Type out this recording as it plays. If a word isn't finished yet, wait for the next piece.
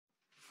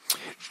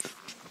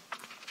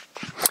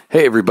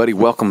Hey everybody,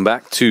 welcome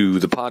back to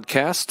the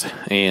podcast,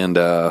 and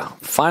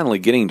finally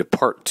getting to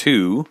part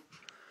 2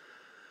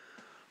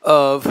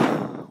 of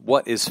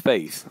What is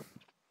Faith?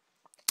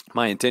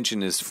 My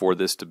intention is for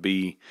this to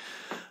be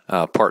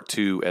part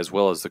 2 as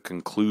well as the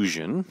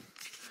conclusion,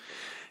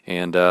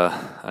 and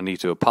I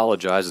need to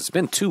apologize. It's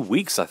been 2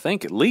 weeks, I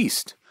think, at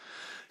least,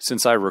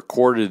 since I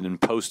recorded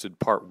and posted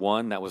part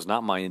 1. That was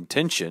not my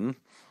intention.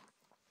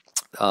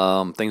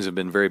 Things have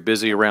been very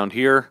busy around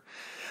here.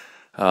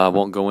 I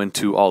won't go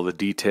into all the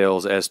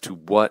details as to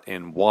what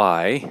and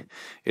why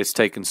it's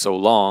taken so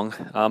long.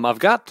 I've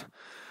got,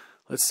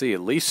 at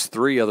least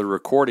 3 other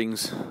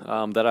recordings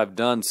that I've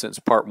done since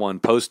part 1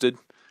 posted.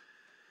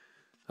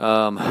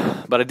 But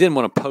I didn't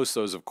want to post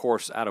those, of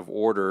course, out of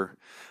order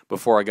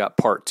before I got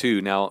part 2.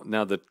 Now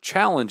the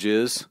challenge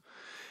is,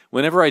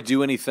 whenever I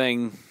do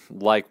anything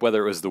like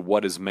whether it was the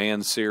What is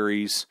Man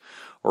series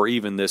or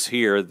even this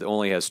here that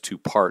only has 2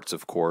 parts,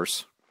 of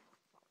course,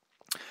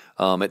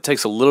 it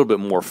takes a little bit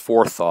more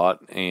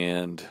forethought,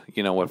 and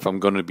if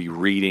I'm going to be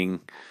reading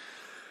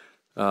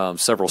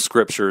several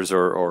scriptures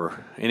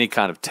or any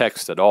kind of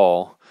text at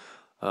all,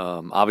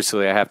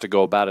 obviously I have to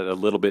go about it a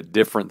little bit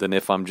different than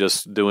if I'm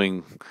just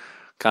doing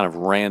kind of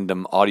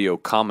random audio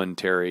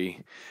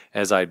commentary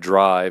as I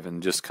drive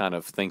and just kind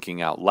of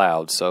thinking out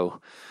loud.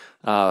 So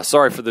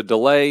sorry for the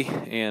delay,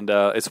 and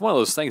it's one of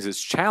those things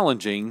that's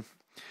challenging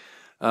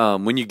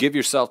when you give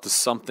yourself to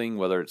something,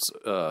 whether it's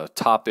a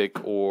topic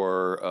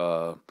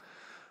or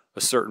a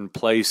certain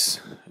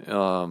place,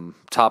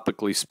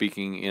 topically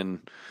speaking,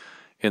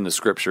 in the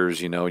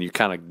scriptures, and you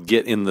kind of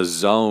get in the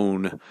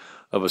zone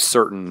of a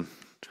certain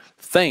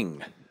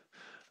thing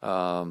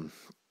that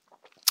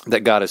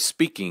God is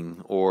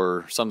speaking,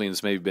 or something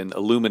that's maybe been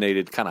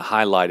illuminated, kind of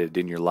highlighted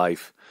in your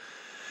life.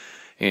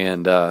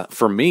 And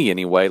for me,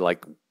 anyway,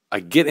 like I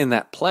get in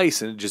that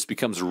place and it just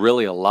becomes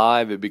really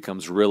alive. It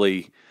becomes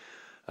really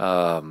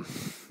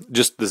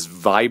just this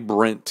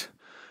vibrant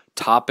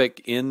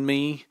topic in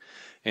me.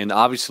 And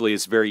obviously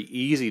it's very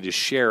easy to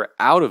share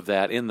out of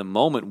that in the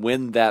moment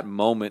when that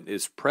moment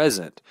is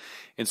present.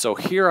 And so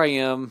here I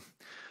am,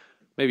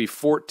 maybe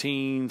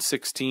 14,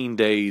 16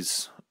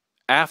 days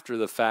after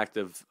the fact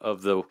of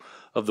the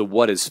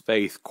what is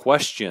faith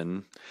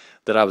question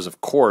that I was,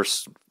 of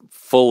course,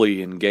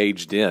 fully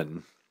engaged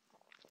in.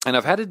 And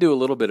I've had to do a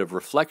little bit of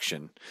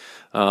reflection.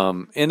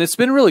 And it's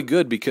been really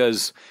good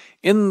because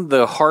in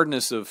the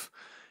hardness of,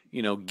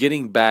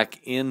 getting back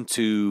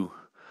into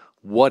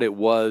what it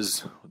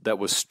was that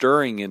was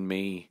stirring in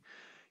me,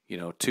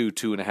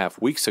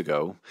 2.5 weeks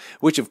ago,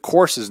 which of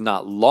course is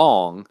not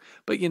long,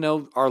 but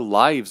our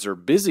lives are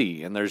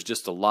busy and there's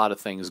just a lot of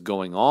things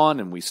going on,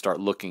 and we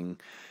start looking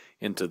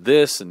into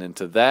this and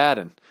into that.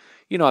 And,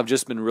 I've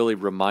just been really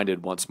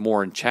reminded once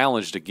more and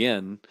challenged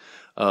again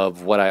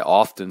of what I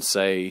often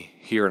say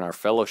here in our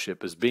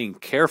fellowship is being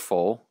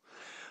careful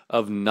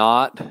of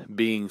not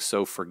being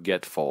so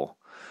forgetful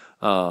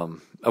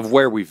of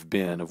where we've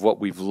been, of what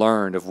we've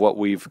learned, of what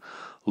we've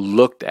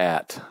looked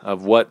at,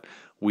 of what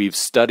we've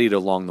studied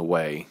along the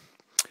way,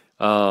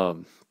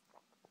 and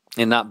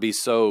not be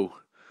so.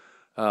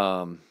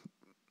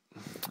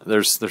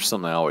 There's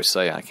something I always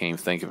say, I can't even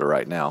think of it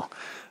right now.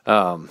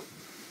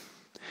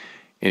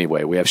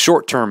 Anyway, we have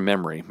short-term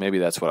memory. Maybe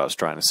that's what I was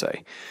trying to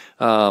say.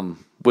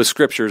 With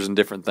scriptures and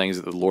different things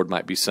that the Lord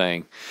might be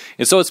saying.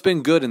 And so it's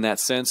been good in that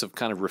sense of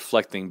kind of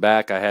reflecting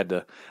back.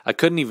 I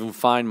couldn't even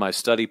find my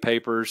study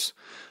papers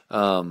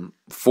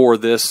for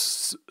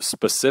this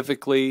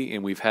specifically,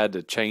 and we've had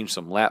to change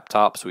some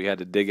laptops. We had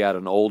to dig out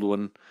an old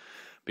one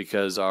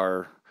because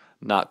our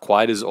not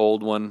quite as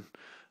old one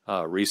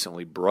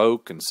recently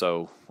broke, and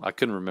so I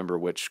couldn't remember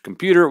which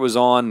computer it was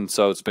on, and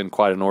so it's been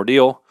quite an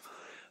ordeal.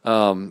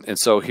 And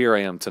so here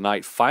I am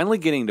tonight, finally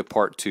getting to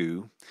part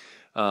 2.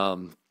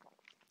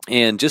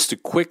 And just to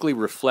quickly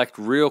reflect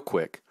real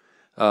quick,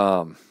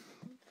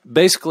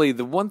 basically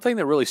the one thing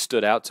that really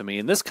stood out to me,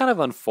 and this kind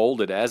of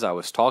unfolded as I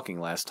was talking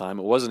last time,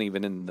 it wasn't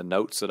even in the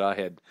notes that I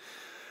had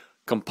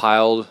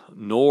compiled,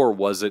 nor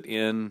was it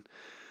in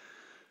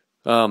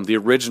the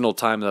original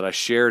time that I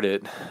shared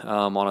it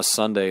on a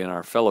Sunday in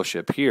our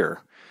fellowship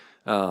here.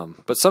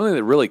 But something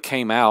that really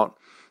came out,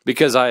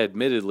 because I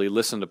admittedly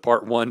listened to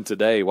part 1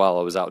 today while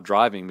I was out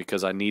driving,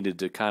 because I needed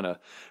to kind of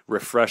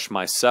refresh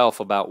myself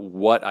about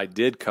what I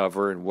did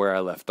cover and where I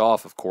left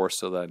off, of course,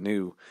 so that I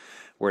knew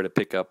where to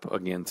pick up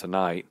again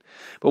tonight.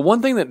 But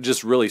one thing that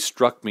just really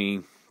struck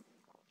me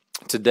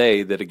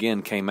today that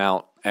again came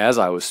out as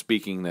I was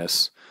speaking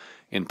this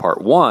in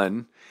part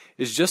 1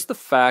 is just the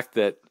fact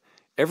that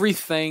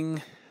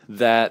everything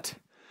that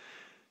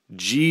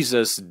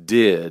Jesus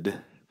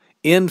did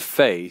in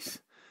faith,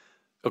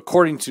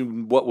 according to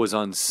what was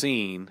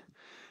unseen,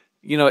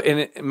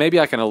 and maybe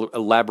I can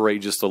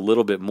elaborate just a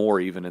little bit more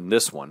even in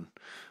this one.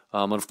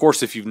 And of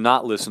course, if you've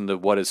not listened to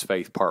What is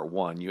Faith Part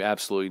 1, you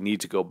absolutely need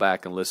to go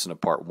back and listen to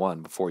Part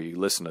 1 before you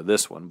listen to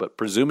this one. But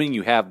presuming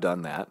you have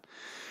done that,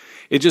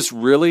 it just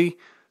really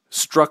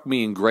struck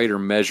me in greater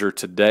measure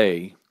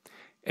today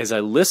as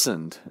I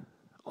listened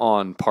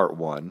on Part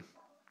 1,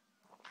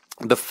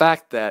 the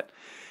fact that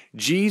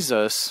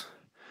Jesus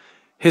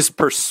his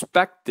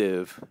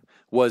perspective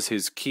was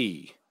his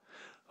key.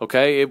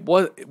 Okay,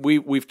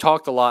 we've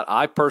talked a lot.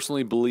 I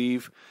personally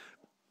believe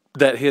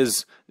that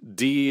his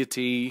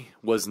deity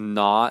was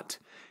not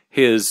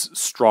his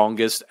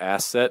strongest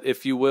asset,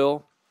 if you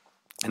will.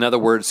 In other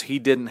words, he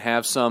didn't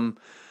have some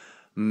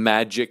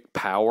magic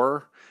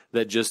power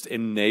that just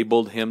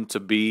enabled him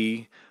to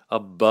be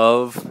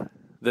above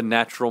the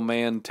natural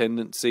man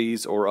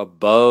tendencies or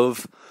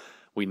above.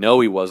 We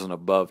know he wasn't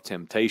above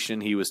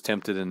temptation. He was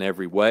tempted in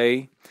every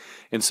way.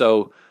 And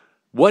so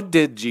what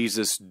did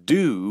Jesus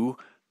do?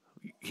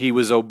 He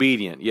was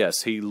obedient.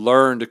 Yes. He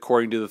learned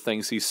according to the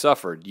things he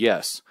suffered.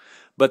 Yes.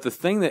 But the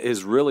thing that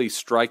is really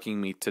striking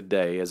me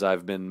today, as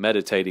I've been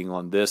meditating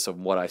on this of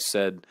what I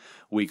said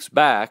weeks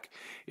back,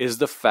 is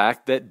the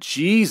fact that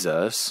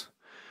Jesus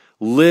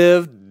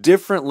lived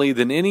differently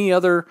than any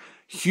other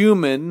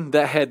human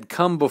that had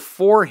come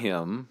before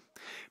him,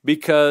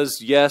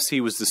 because, yes,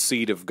 he was the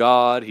seed of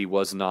God. He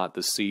was not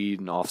the seed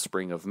and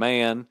offspring of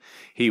man.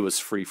 He was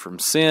free from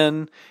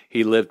sin.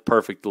 He lived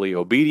perfectly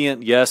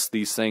obedient. Yes,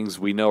 these things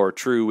we know are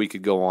true. We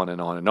could go on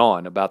and on and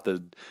on about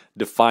the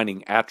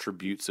defining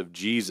attributes of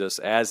Jesus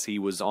as he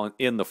was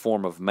in the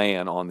form of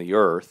man on the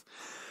earth.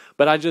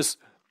 But I just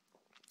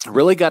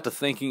really got to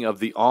thinking of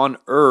the on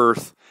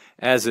earth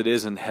as it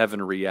is in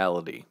heaven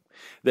reality.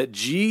 That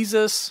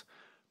Jesus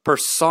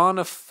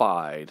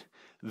personified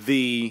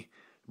the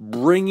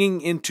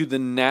bringing into the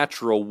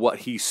natural what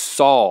he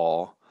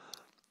saw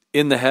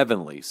in the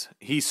heavenlies.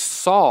 He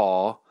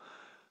saw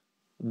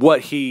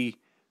what he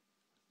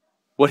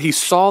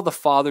saw the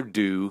Father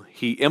do,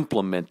 he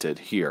implemented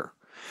here.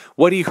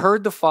 What he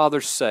heard the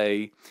Father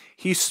say,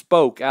 he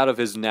spoke out of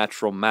his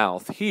natural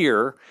mouth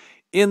here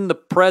in the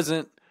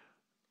present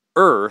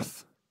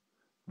earth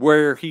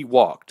where he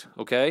walked,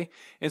 okay?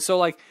 And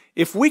so,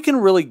 if we can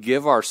really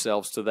give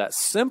ourselves to that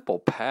simple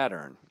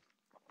pattern,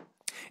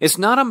 it's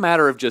not a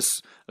matter of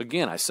just,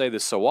 again, I say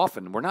this so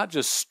often, we're not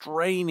just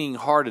straining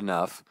hard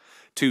enough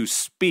to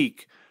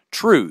speak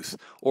truth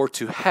or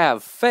to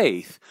have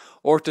faith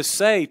or to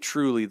say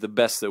truly the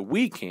best that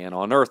we can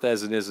on earth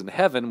as it is in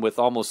heaven with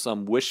almost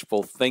some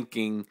wishful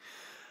thinking,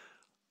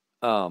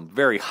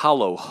 very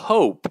hollow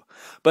hope.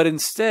 But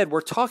instead,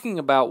 we're talking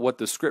about what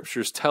the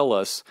scriptures tell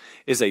us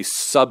is a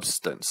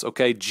substance,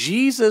 okay?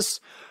 Jesus,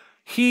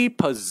 he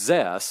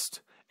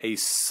possessed a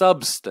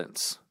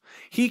substance.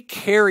 He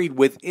carried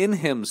within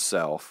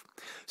himself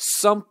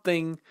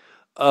something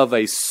of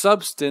a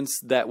substance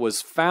that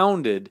was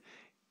founded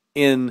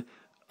in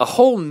a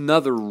whole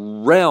nother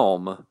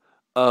realm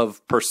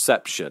of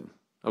perception,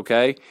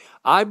 okay?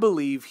 I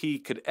believe he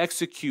could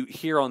execute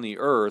here on the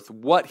earth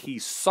what he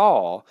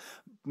saw,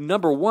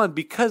 number one,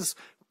 because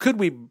could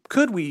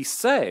we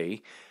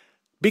say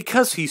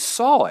because he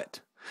saw it,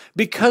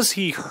 because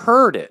he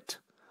heard it,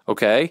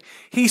 okay?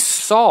 He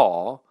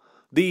saw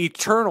the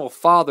eternal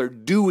Father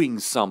doing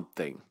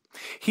something.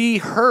 He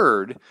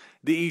heard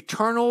the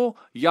eternal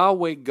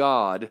Yahweh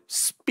God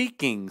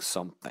speaking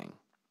something.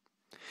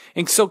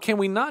 And so can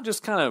we not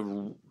just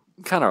kind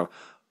of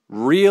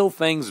reel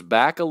things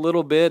back a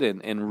little bit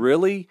and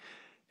really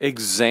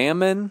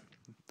examine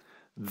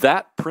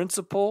that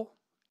principle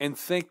and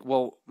think,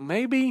 well,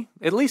 maybe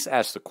at least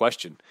ask the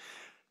question,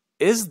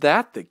 is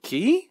that the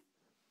key?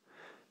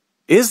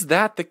 Is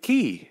that the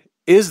key?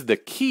 Is the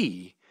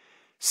key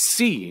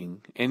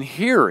seeing and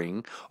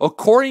hearing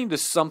according to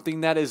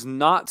something that is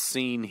not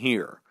seen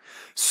here?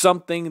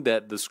 Something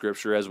that the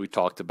scripture, as we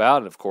talked about,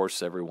 and of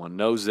course everyone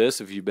knows this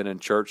if you've been in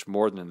church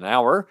more than an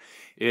hour,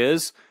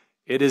 is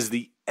it is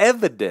the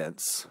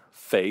evidence,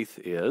 faith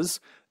is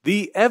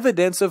the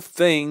evidence of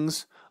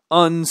things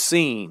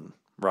unseen,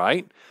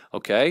 right?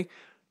 Okay?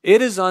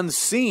 It is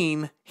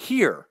unseen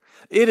here.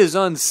 It is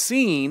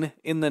unseen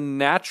in the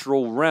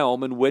natural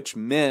realm in which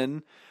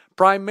men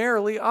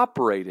primarily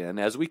operate in,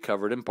 as we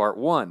covered in part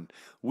 1.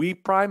 We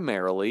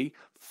primarily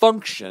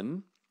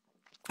function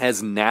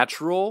as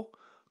natural,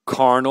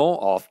 carnal,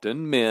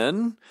 often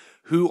men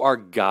who are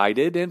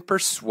guided and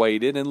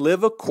persuaded and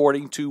live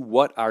according to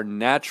what our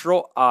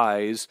natural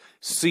eyes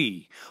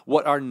see,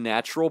 what our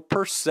natural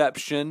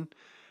perception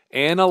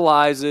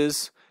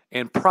analyzes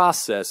and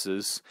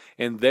processes,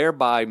 and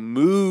thereby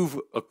move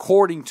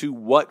according to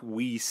what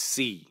we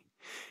see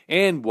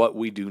and what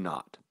we do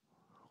not.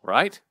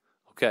 Right?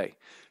 Okay.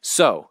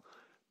 So,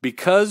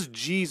 because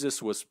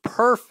Jesus was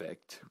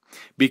perfect,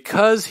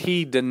 because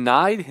he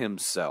denied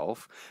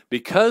himself,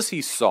 because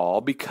he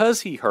saw,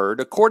 because he heard,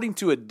 according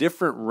to a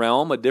different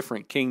realm, a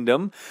different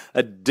kingdom,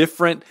 a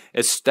different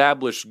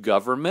established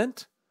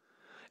government,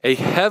 a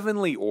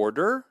heavenly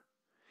order,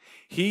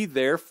 he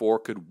therefore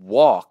could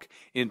walk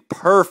in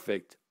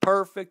perfect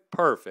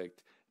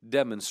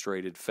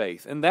demonstrated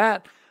faith. And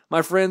that,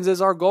 my friends, is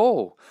our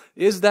goal.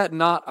 Is that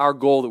not our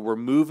goal that we're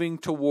moving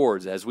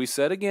towards, as we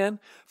said again,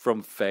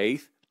 from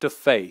faith to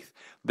faith?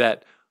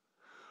 That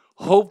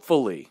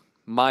hopefully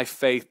my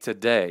faith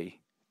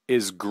today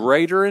is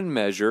greater in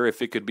measure,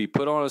 if it could be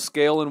put on a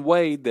scale and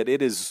weighed, that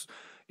it is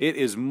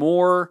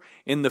more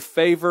in the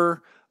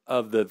favor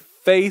of the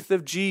faith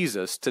of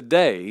Jesus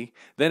today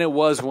than it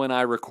was when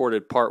I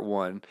recorded part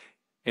 1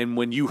 and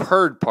when you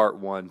heard part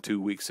 1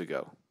 2 weeks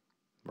ago,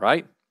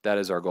 right? That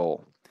is our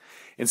goal.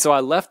 And so I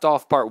left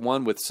off part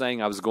 1 with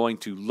saying I was going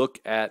to look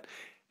at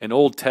an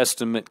Old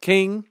Testament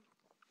king,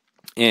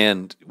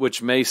 and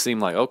which may seem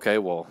like, okay,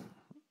 well,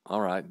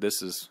 all right,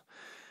 this is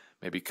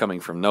maybe coming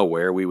from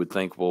nowhere. We would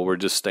think, well, we're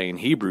just staying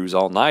Hebrews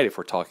all night if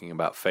we're talking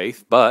about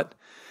faith. But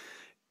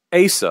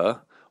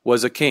Asa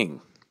was a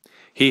king.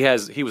 He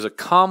was a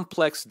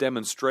complex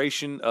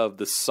demonstration of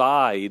the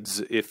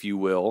sides, if you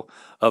will,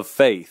 of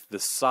faith, the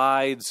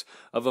sides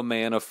of a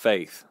man of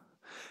faith.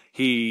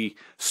 He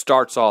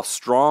starts off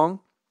strong.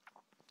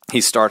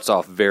 He starts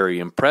off very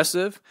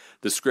impressive.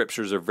 The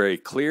scriptures are very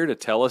clear to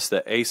tell us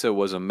that Asa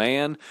was a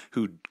man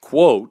who,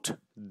 quote,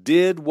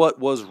 did what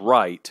was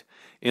right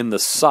in the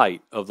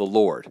sight of the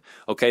Lord.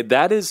 Okay,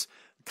 that is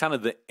kind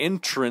of the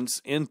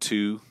entrance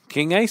into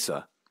King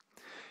Asa.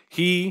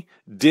 He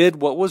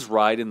did what was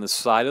right in the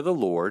sight of the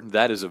Lord.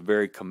 That is a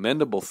very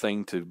commendable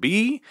thing to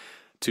be,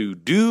 to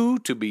do,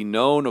 to be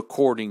known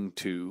according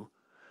to,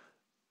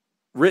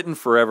 written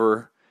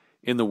forever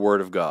in the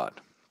Word of God.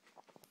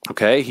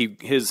 Okay,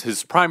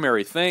 his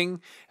primary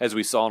thing, as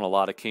we saw in a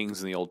lot of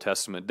kings in the Old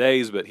Testament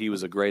days, but he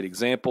was a great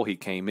example. He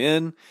came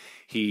in,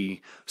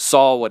 he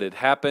saw what had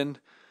happened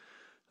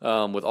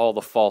with all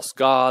the false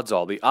gods,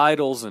 all the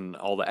idols, and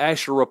all the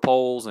Asherah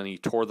poles, and he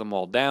tore them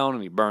all down,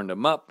 and he burned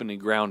them up, and he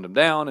ground them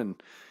down,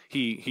 and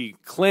he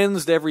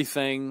cleansed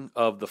everything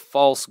of the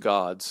false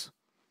gods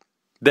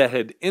that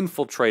had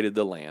infiltrated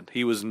the land.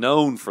 He was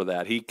known for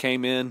that. He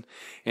came in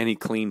and he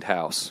cleaned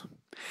house.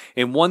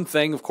 And one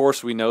thing, of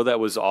course, we know that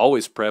was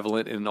always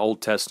prevalent in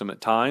Old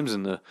Testament times,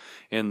 in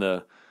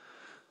the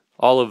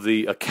all of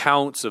the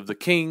accounts of the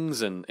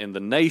kings and the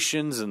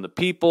nations and the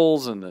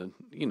peoples and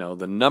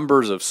the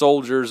numbers of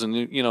soldiers,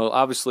 and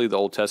obviously the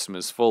Old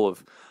Testament is full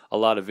of a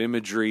lot of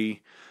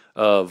imagery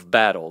of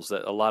battles.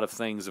 That a lot of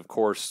things, of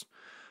course,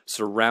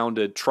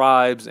 surrounded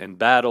tribes and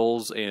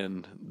battles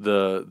and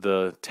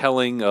the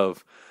telling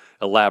of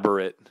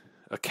elaborate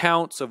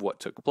accounts of what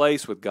took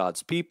place with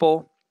God's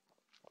people.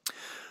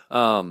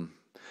 But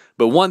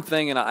one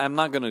thing, and I'm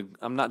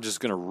not just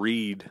gonna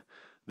read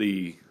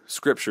the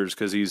scriptures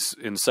because he's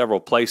in several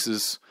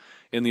places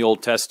in the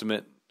Old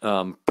Testament,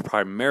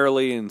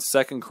 primarily in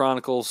 2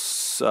 Chronicles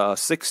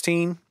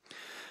 16.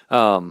 But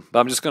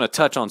I'm just going to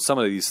touch on some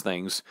of these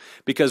things,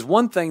 because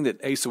one thing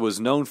that Asa was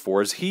known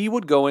for is he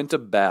would go into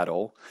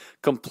battle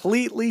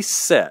completely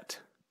set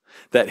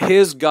that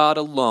his God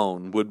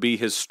alone would be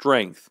his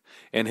strength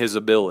and his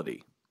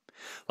ability.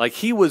 Like,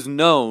 he was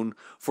known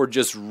for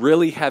just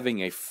really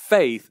having a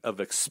faith of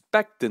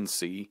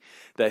expectancy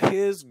that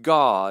his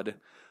God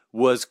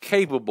was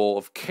capable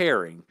of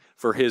caring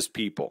for his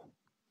people.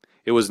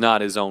 It was not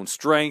his own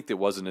strength. It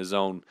wasn't his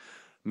own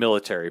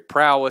military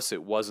prowess.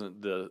 It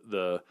wasn't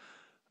the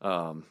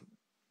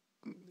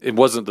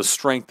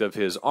strength of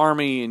his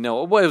army.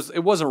 No,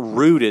 it wasn't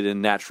rooted in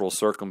natural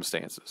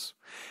circumstances.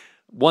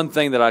 One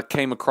thing that I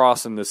came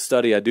across in this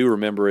study I do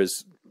remember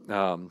is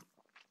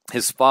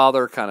his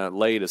father kind of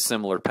laid a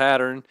similar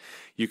pattern.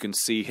 You can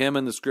see him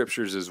in the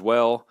scriptures as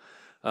well,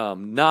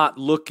 not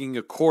looking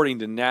according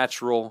to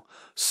natural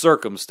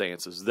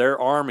circumstances. Their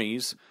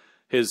armies,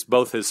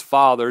 both his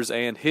father's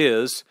and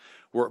his,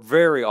 were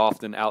very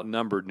often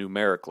outnumbered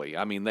numerically.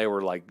 I mean, they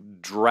were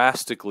like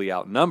drastically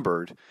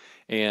outnumbered,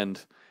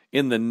 and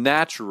in the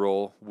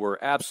natural were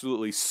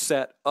absolutely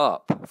set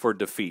up for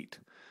defeat.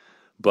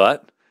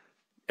 But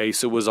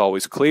Asa was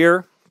always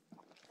clear.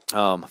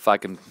 If I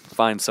can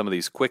find some of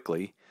these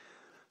quickly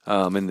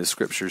in the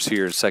scriptures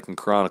here in 2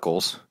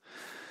 Chronicles.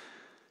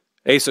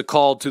 Asa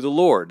called to the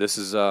Lord. This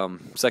is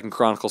 2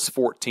 Chronicles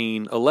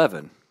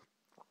 14:11.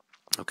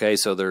 Okay,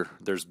 so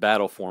there's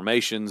battle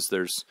formations.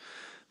 There's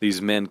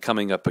these men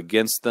coming up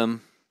against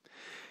them.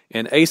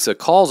 And Asa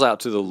calls out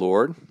to the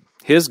Lord,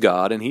 his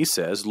God, and he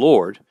says,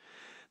 Lord,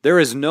 there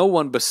is no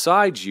one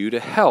besides you to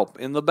help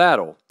in the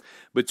battle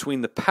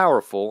between the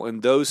powerful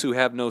and those who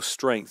have no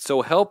strength.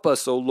 So help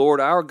us, O Lord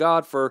our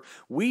God, for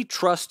we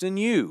trust in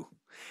you,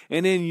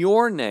 and in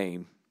your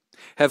name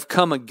have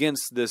come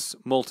against this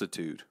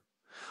multitude.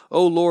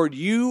 O Lord,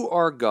 you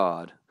are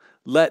God.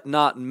 Let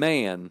not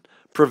man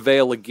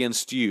prevail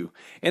against you.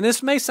 And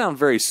this may sound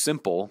very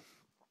simple,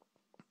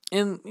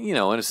 and in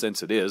a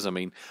sense it is. I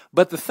mean,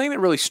 but the thing that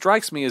really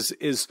strikes me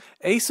is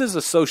Asa's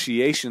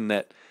association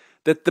that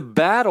the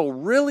battle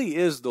really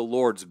is the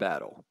Lord's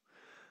battle.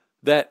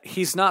 That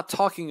he's not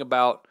talking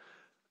about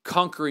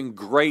conquering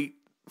great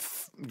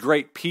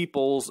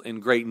peoples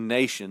and great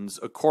nations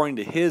according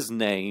to his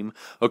name,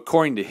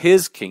 according to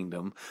his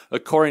kingdom,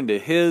 according to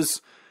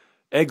his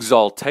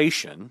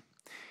exaltation.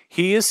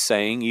 He is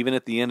saying, even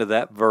at the end of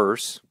that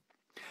verse,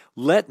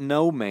 let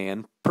no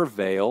man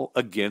prevail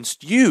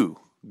against you,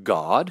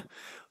 God.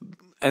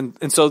 And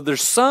so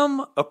there's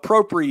some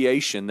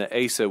appropriation that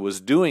Asa was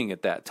doing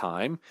at that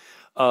time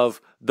of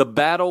the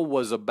battle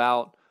was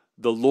about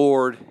the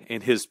Lord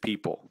and his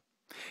people.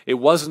 It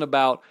wasn't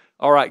about,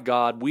 all right,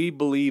 God, we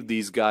believe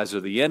these guys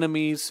are the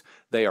enemies.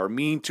 They are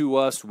mean to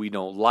us. We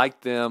don't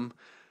like them.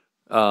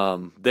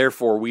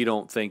 Therefore, we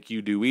don't think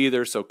you do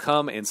either. So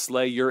come and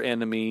slay your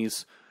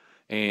enemies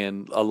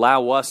and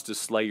allow us to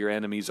slay your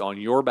enemies on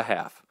your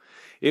behalf.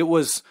 It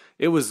was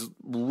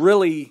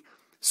really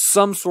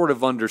some sort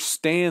of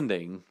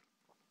understanding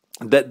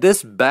that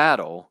this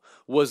battle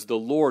was the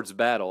Lord's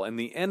battle, and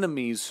the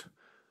enemies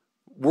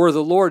were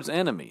the Lord's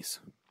enemies.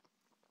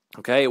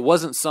 Okay, it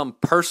wasn't some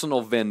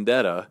personal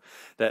vendetta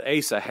that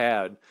Asa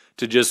had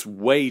to just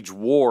wage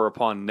war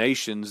upon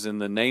nations in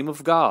the name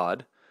of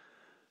God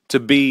to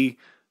be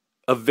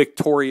a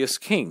victorious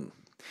king.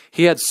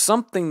 He had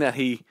something that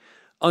he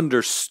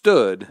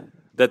understood,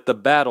 that the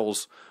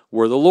battles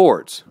were the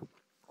Lord's.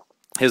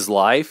 His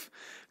life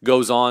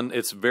goes on,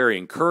 it's very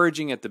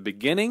encouraging at the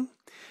beginning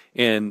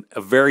and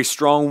a very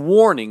strong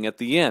warning at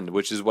the end,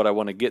 which is what I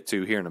want to get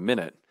to here in a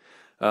minute.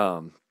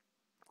 I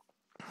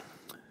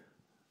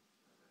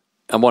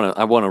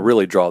want to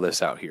really draw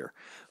this out here.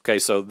 Okay,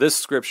 so this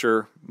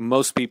scripture,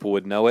 most people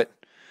would know it.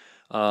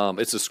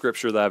 It's a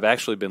scripture that I've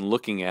actually been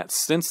looking at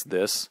since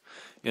this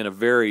in a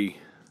very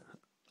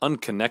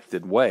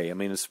unconnected way. I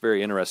mean, it's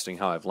very interesting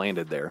how I've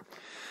landed there.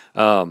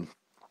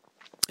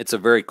 It's a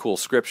very cool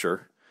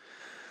scripture.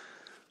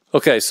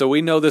 Okay, so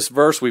we know this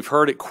verse. We've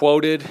heard it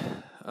quoted.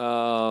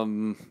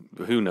 Who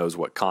knows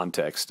what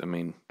context? I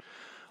mean,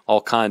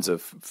 all kinds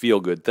of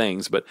feel-good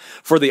things. But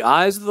for the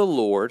eyes of the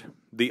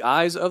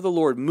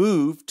Lord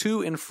move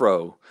to and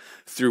fro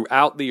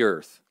throughout the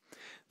earth,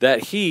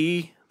 that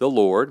he, the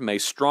Lord, may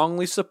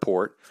strongly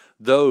support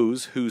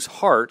those whose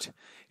heart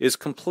is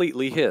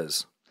completely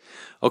his.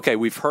 Okay,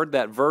 we've heard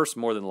that verse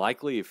more than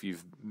likely if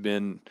you've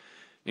been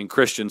in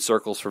Christian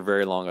circles for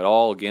very long at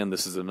all. Again,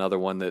 this is another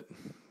one that,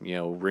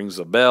 rings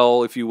a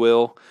bell, if you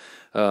will.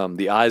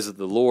 The eyes of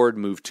the Lord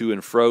move to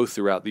and fro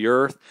throughout the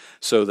earth,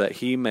 so that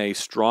he may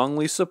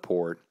strongly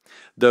support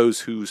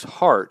those whose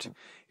heart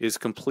is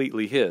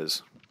completely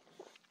his.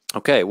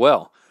 Okay,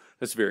 well,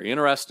 that's very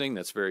interesting.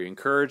 That's very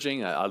encouraging.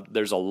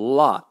 There's a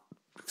lot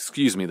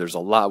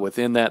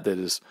within that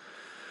is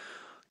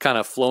kind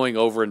of flowing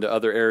over into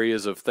other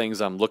areas of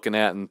things I'm looking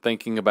at and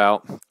thinking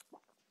about.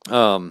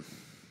 And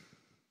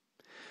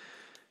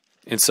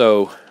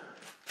so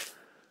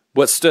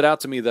what stood out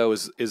to me, though,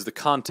 is the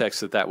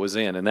context that was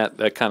in, and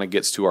that kind of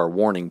gets to our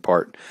warning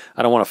part.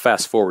 I don't want to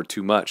fast forward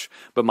too much,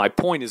 but my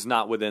point is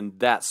not within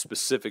that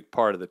specific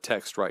part of the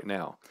text right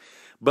now.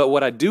 But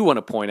what I do want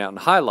to point out and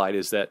highlight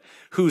is that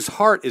whose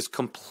heart is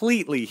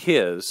completely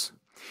his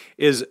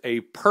is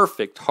a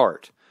perfect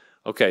heart.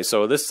 Okay,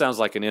 so this sounds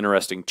like an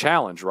interesting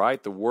challenge,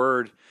 right? The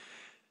word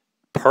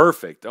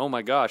perfect, oh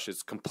my gosh,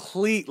 it's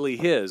completely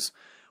his.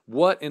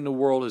 What in the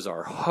world is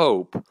our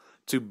hope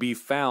to be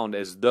found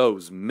as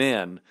those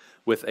men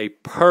with a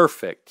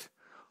perfect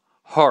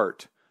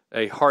heart,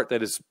 a heart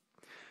that is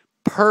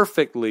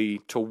perfectly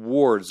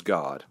towards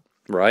God,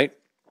 right?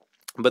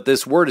 But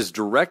this word is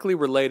directly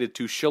related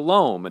to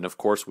shalom, and of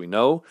course we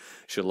know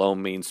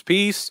shalom means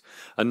peace.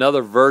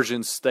 Another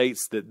version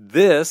states that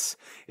this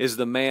is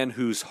the man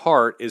whose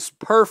heart is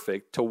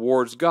perfect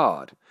towards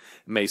God.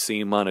 It may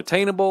seem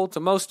unattainable to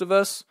most of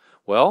us.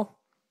 Well,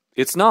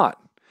 it's not.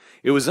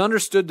 It was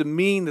understood to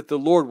mean that the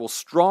Lord will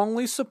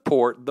strongly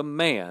support the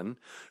man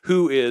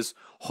who is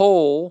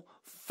whole,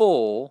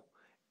 full,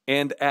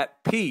 and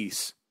at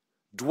peace,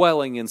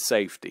 dwelling in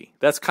safety.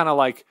 That's kind of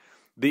like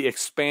the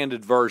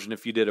expanded version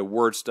if you did a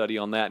word study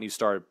on that and you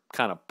started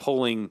kind of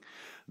pulling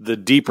the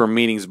deeper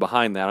meanings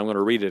behind that. I'm going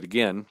to read it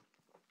again.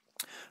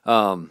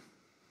 It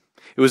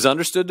was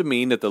understood to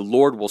mean that the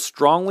Lord will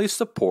strongly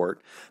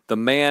support the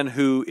man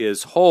who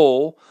is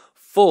whole,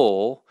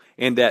 full,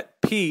 and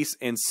at peace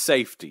and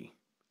safety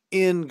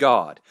in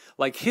God.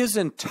 Like his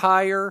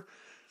entire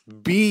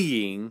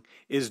being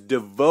is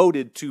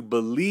devoted to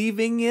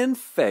believing in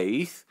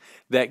faith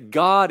that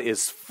God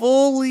is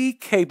fully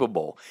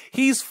capable.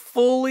 He's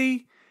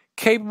fully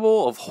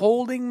capable of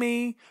holding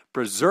me,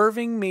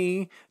 preserving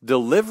me,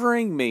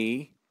 delivering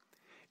me.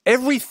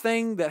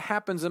 Everything that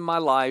happens in my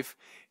life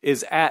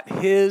is at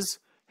his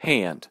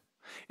hand.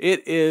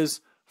 It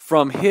is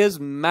from his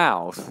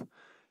mouth,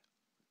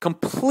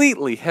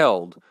 completely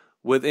held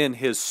within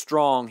his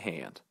strong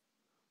hand.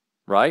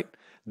 Right?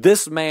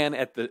 This man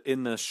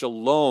in the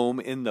shalom,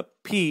 in the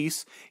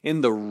peace,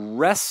 in the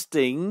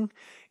resting,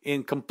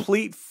 in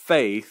complete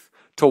faith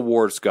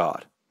towards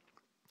God.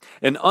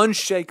 An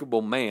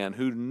unshakable man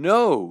who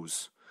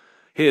knows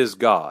his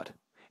God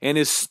and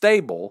is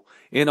stable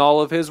in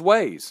all of his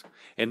ways.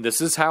 And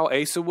this is how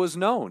Asa was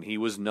known. He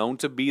was known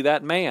to be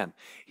that man.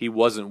 He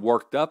wasn't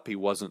worked up. He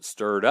wasn't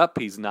stirred up.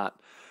 He's not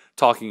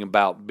talking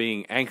about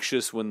being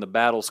anxious when the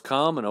battles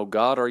come and, oh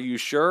God, are you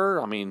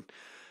sure? I mean,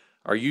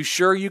 are you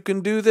sure you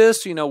can do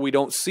this? We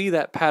don't see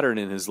that pattern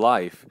in his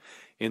life,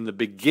 in the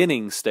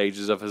beginning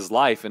stages of his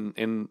life.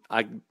 And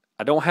I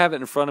don't have it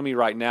in front of me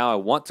right now. I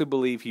want to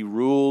believe he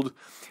ruled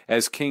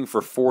as king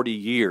for 40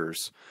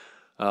 years.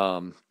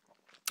 I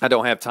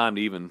don't have time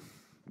to even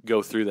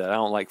go through that. I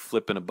don't like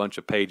flipping a bunch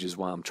of pages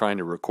while I'm trying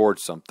to record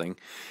something.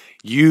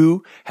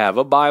 You have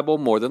a Bible,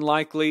 more than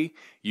likely.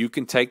 You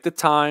can take the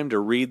time to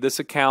read this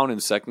account in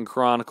 2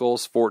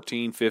 Chronicles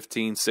 14,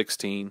 15,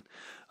 16.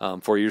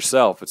 for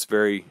yourself. It's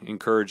very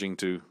encouraging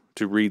to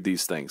read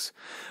these things.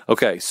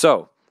 Okay,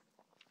 so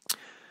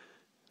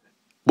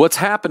what's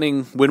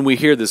happening when we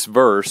hear this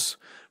verse?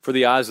 For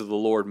the eyes of the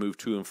Lord move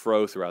to and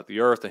fro throughout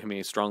the earth, that he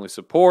may strongly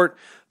support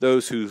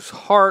those whose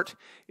heart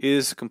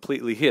is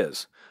completely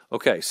his.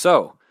 Okay,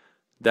 so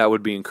that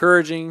would be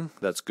encouraging.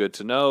 That's good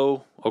to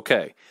know.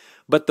 Okay,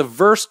 but the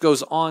verse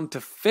goes on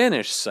to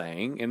finish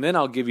saying, and then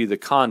I'll give you the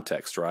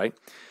context, right?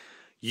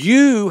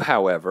 You,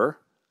 however,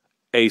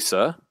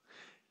 Asa,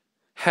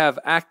 have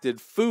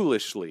acted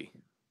foolishly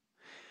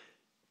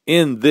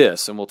in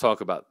this, and we'll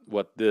talk about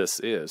what this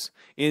is.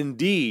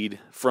 Indeed,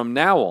 from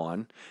now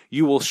on,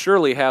 you will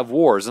surely have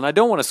wars. And I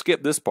don't want to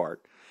skip this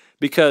part,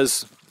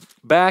 because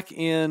back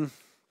in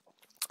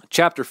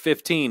chapter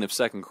 15 of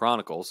 2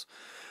 Chronicles,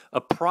 a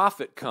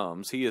prophet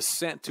comes. He is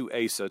sent to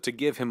Asa to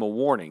give him a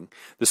warning.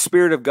 The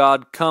Spirit of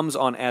God comes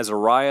on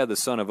Azariah, the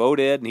son of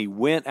Oded, and he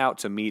went out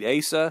to meet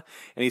Asa.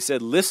 And he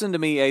said, listen to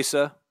me,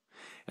 Asa,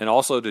 and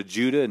also to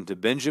Judah and to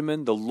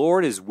Benjamin. The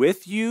Lord is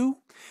with you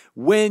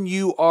when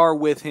you are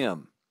with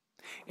him.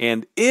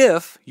 And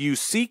if you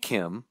seek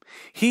him,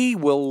 he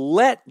will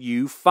let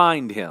you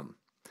find him.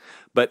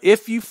 But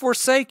if you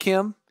forsake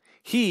him,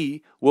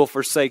 he will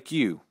forsake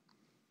you.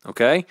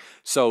 Okay?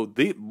 So,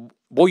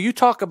 you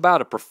talk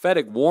about a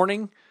prophetic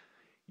warning.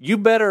 You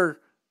better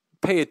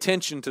pay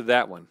attention to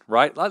that one,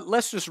 right?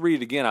 Let's just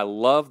read it again. I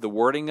love the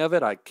wording of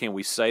it. Can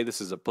we say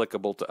this is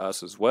applicable to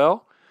us as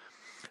well?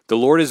 The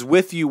Lord is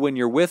with you when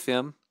you're with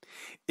him.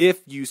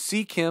 If you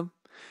seek him,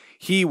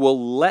 he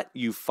will let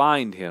you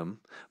find him.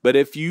 But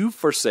if you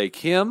forsake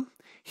him,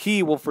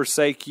 he will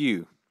forsake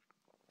you.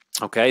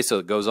 Okay, so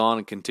it goes on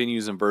and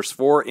continues in verse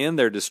 4. In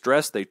their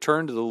distress, they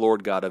turned to the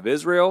Lord God of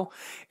Israel,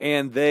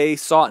 and they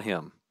sought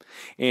him.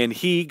 And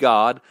he,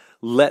 God,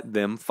 let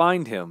them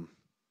find him.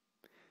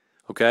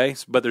 Okay,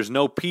 but there's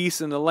no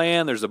peace in the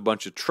land. There's a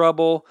bunch of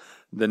trouble.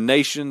 The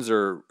nations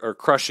are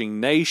crushing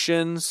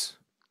nations.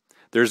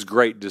 There's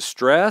great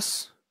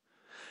distress.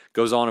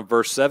 Goes on in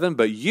verse 7.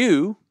 But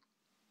you,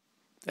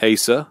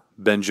 Asa,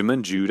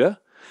 Benjamin, Judah,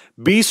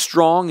 be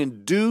strong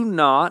and do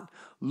not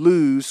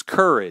lose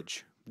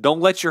courage. Don't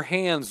let your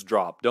hands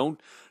drop. Don't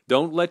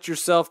let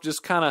yourself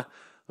just kind of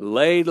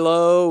lay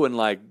low and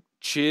like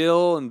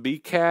chill and be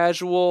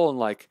casual and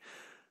like,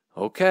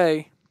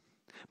 okay.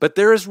 But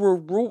there is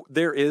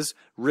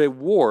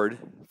reward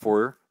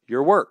for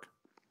your work.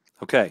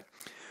 Okay.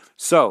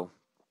 So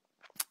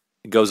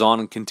it goes on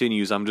and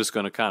continues. I'm just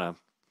going to kind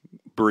of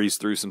breeze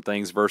through some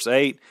things. Verse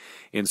 8,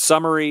 in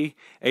summary,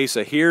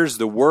 Asa hears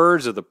the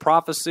words of the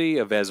prophecy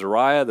of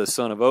Azariah, the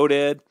son of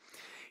Oded.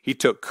 He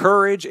took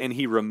courage and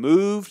he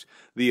removed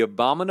the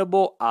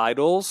abominable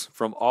idols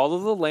from all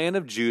of the land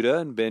of Judah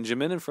and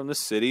Benjamin and from the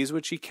cities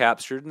which he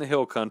captured in the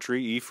hill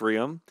country,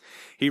 Ephraim.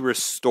 He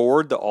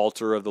restored the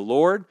altar of the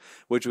Lord,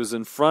 which was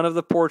in front of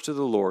the porch of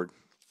the Lord.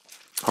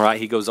 All right,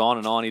 he goes on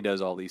and on. He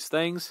does all these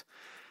things.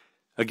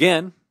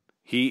 Again,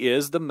 he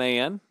is the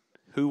man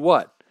who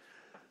what?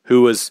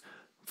 Who was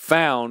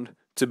found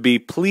to be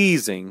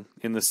pleasing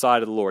in the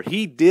sight of the Lord.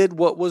 He did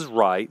what was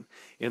right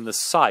in the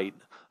sight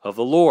of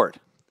the Lord.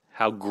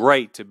 How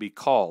great to be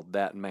called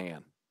that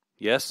man.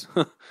 Yes?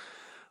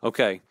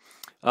 Okay.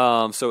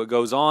 So it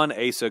goes on.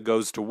 Asa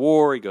goes to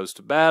war. He goes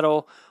to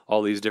battle.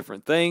 All these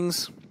different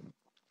things.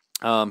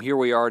 Here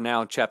we are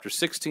now in chapter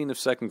 16 of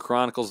 2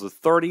 Chronicles, the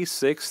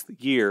 36th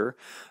year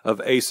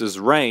of Asa's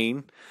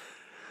reign.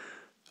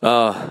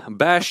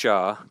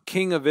 Baasha,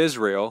 king of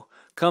Israel,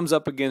 comes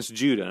up against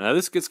Judah. Now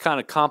this gets kind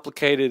of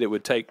complicated. It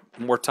would take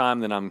more time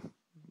than I'm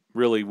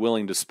really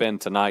willing to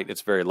spend tonight.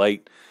 It's very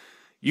late.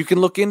 You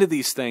can look into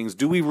these things.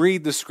 Do we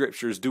read the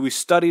scriptures? Do we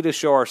study to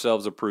show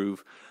ourselves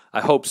approved?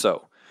 I hope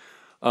so.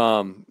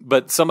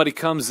 But somebody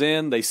comes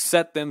in, they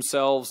set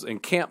themselves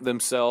and camp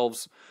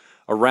themselves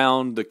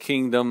around the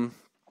kingdom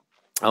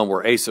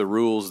where Asa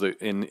rules,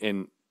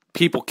 and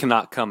people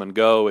cannot come and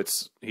go.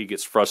 He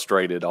gets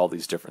frustrated, all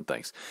these different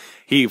things.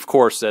 He, of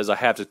course, says, I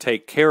have to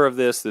take care of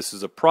this. This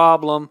is a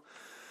problem.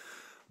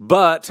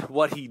 But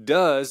what he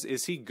does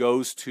is he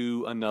goes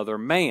to another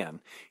man.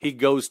 He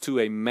goes to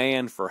a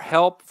man for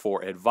help,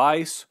 for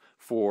advice,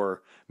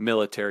 for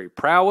military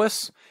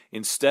prowess.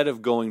 Instead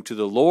of going to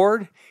the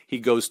Lord, he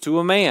goes to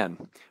a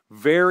man.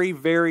 Very,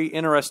 very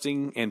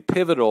interesting and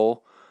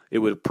pivotal, it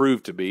would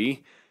prove to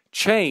be,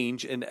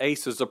 change in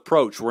Asa's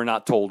approach. We're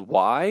not told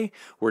why.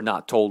 We're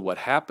not told what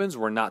happens.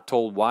 We're not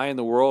told why in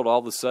the world all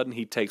of a sudden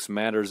he takes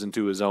matters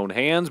into his own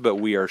hands, but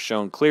we are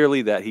shown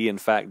clearly that he in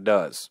fact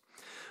does.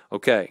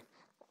 Okay.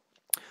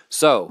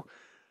 So,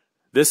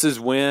 this is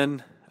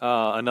when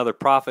another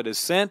prophet is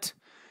sent.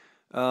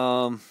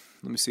 Let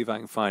me see if I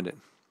can find it.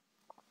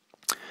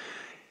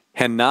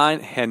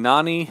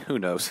 Hanani, who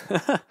knows?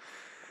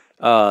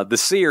 The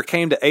seer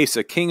came to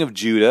Asa, king of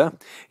Judah,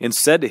 and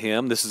said to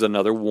him, this is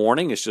another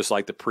warning. It's just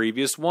like the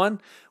previous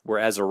one, where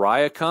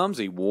Azariah comes.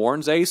 He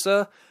warns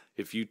Asa,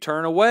 if you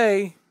turn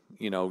away,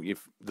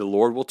 if the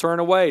Lord will turn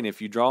away. And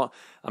if you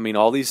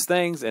all these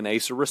things. And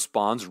Asa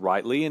responds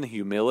rightly in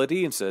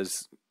humility and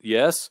says,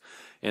 yes,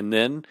 and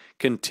then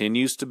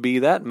continues to be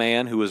that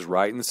man who is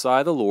right in the sight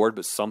of the Lord,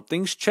 but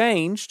something's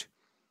changed.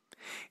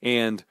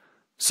 And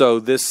so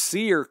this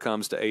seer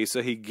comes to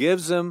Asa. He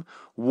gives him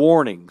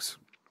warnings.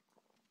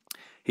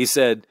 He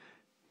said,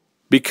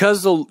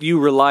 because you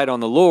relied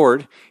on the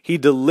Lord, he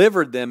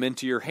delivered them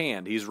into your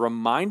hand. He's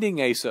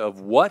reminding Asa of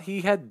what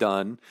he had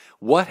done,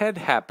 what had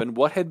happened,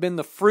 what had been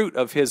the fruit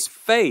of his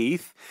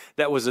faith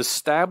that was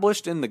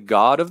established in the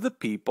God of the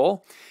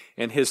people,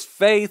 and his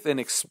faith and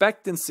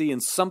expectancy in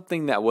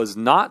something that was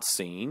not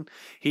seen.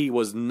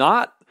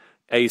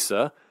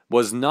 Asa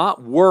was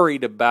not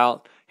worried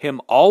about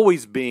him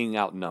always being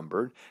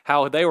outnumbered,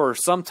 how they were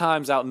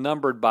sometimes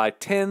outnumbered by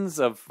tens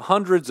of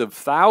hundreds of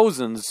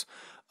thousands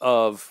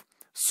of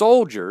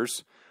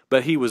soldiers,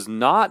 but he was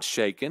not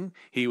shaken.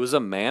 He was a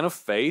man of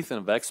faith and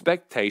of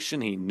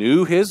expectation. He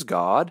knew his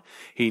God.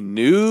 He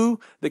knew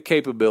the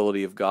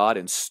capability of God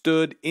and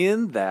stood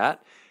in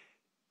that,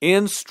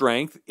 in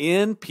strength,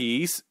 in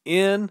peace,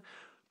 in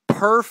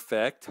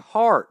perfect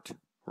heart,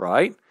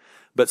 right?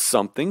 But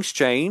something's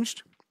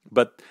changed.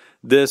 But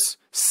this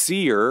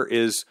seer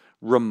is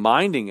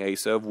reminding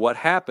Asa of what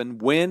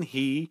happened when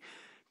he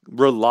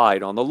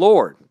relied on the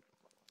Lord.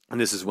 And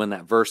this is when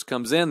that verse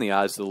comes in. The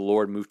eyes of the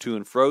Lord move to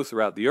and fro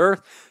throughout the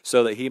earth,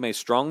 so that he may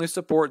strongly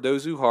support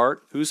those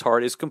whose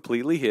heart is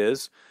completely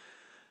his.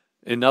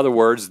 In other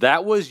words,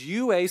 that was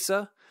you,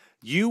 Asa.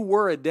 You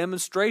were a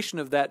demonstration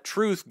of that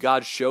truth.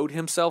 God showed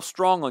himself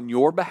strong on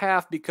your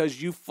behalf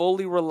because you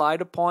fully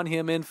relied upon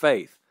him in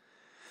faith.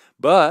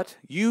 But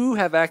you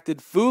have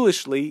acted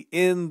foolishly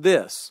in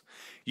this.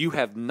 You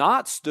have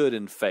not stood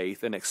in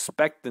faith and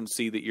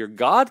expectancy that your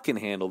God can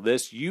handle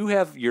this. You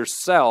have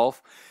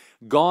yourself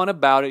gone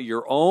about it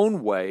your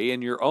own way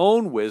and your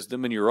own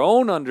wisdom and your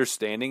own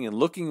understanding and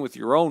looking with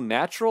your own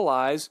natural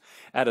eyes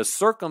at a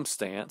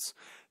circumstance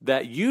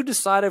that you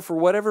decided for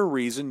whatever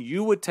reason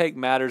you would take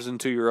matters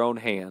into your own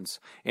hands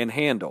and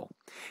handle.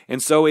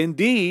 And so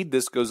indeed,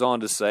 this goes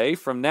on to say,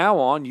 from now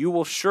on you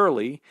will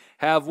surely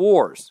have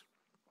wars.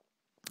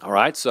 All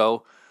right,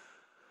 so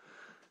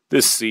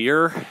this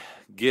seer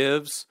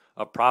gives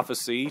a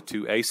prophecy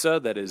to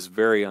Asa that is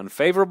very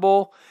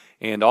unfavorable,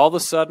 and all of a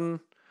sudden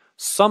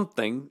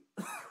something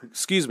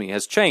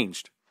has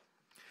changed.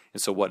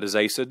 And so what does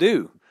Asa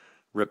do?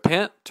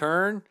 Repent,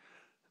 turn?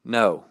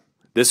 No.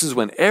 This is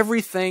when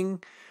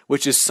everything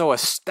which is so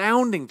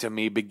astounding to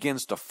me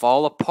begins to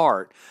fall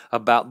apart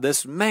about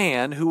this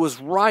man who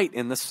was right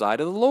in the sight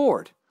of the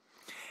Lord.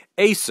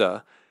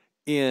 Asa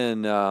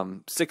in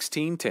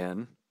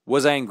 16:10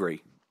 was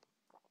angry.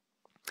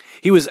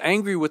 He was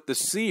angry with the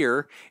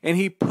seer, and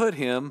he put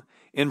him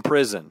in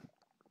prison.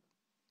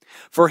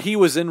 For he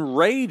was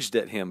enraged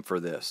at him for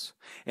this.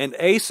 And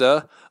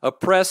Asa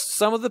oppressed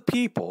some of the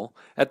people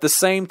at the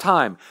same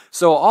time.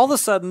 So all of a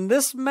sudden,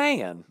 this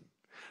man,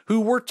 who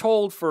we're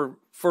told for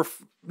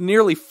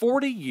nearly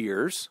 40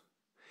 years,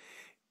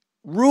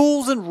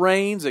 rules and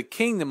reigns a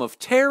kingdom of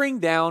tearing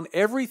down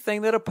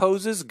everything that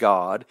opposes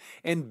God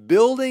and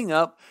building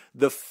up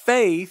the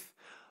faith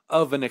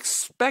of an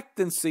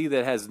expectancy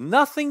that has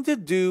nothing to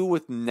do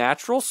with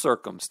natural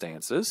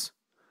circumstances.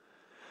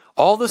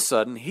 All of a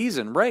sudden, he's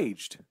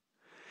enraged.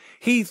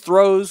 He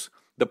throws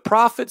the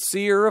prophet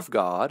seer of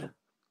God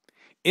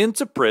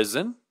into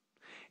prison,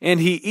 and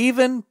he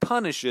even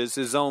punishes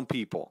his own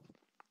people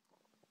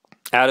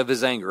out of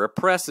his anger,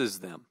 oppresses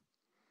them.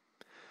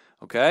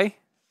 Okay?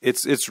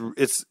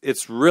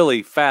 It's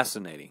really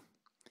fascinating.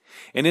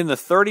 And in the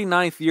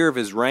 39th year of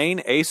his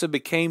reign, Asa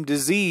became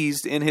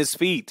diseased in his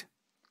feet.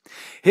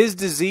 His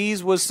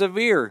disease was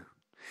severe.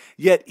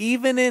 Yet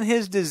even in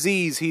his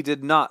disease, he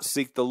did not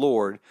seek the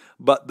Lord,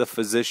 but the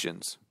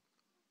physicians.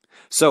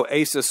 So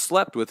Asa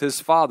slept with his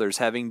fathers,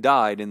 having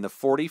died in the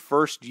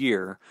 41st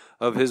year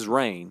of his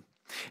reign.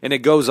 And it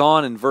goes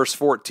on in verse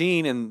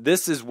 14, and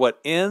this is what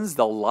ends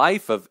the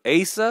life of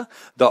Asa,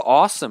 the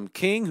awesome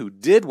king who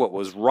did what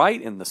was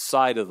right in the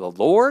sight of the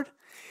Lord.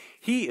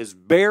 He is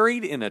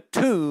buried in a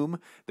tomb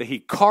that he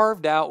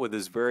carved out with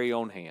his very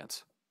own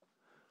hands.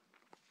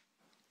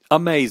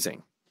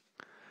 Amazing.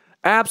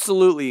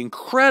 Absolutely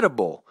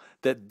incredible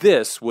that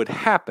this would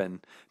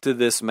happen to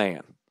this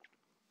man.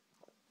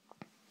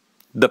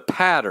 The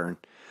pattern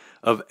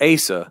of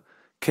Asa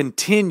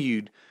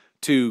continued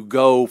to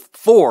go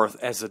forth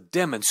as a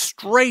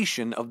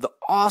demonstration of the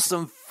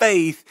awesome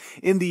faith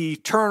in the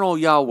eternal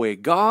Yahweh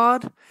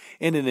God.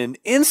 And in an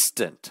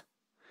instant,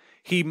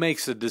 he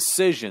makes a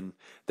decision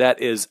that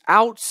is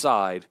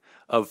outside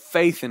of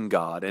faith in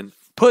God and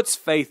puts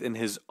faith in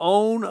his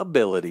own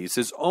abilities,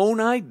 his own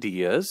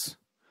ideas,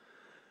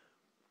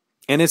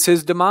 and it's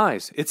his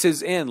demise. It's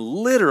his end.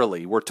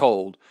 Literally, we're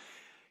told,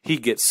 he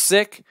gets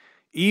sick.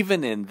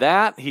 Even in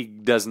that, he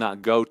does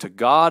not go to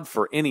God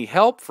for any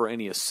help, for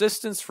any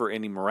assistance, for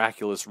any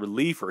miraculous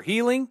relief or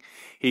healing.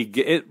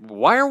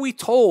 Why are we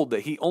told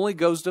that he only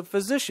goes to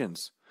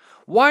physicians?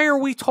 Why are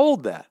we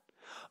told that?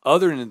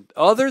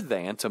 Other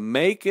than to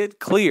make it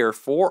clear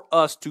for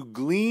us to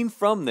glean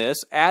from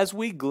this, as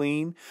we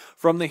glean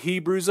from the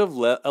Hebrews of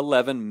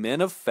 11 men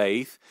of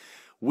faith,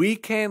 we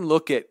can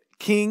look at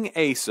King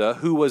Asa,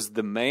 who was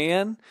the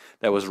man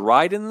that was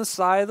right in the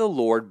sight of the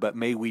Lord, but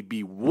may we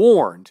be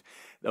warned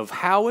of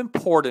how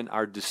important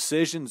our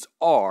decisions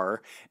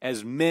are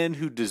as men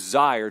who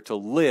desire to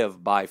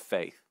live by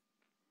faith.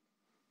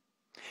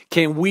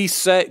 Can we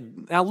say,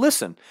 now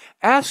listen,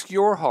 ask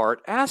your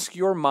heart, ask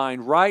your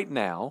mind right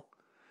now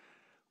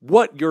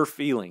what you're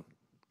feeling.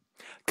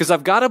 Because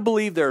I've got to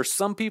believe there are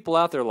some people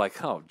out there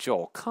like, oh,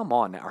 Joel, come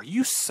on now. Are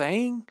you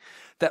saying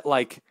that,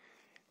 like,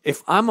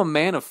 if I'm a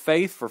man of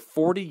faith for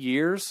 40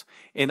 years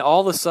and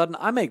all of a sudden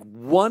I make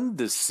one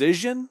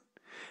decision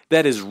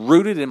that is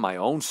rooted in my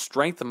own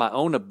strength and my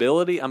own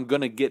ability, I'm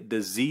going to get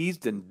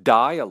diseased and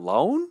die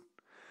alone?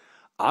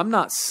 I'm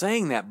not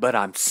saying that, but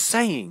I'm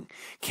saying,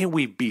 can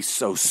we be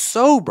so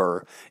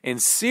sober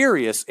and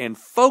serious and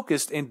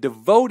focused and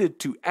devoted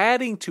to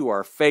adding to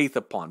our faith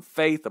upon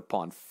faith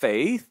upon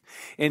faith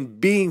and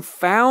being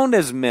found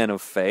as men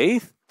of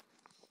faith?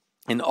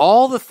 And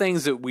all the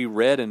things that we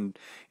read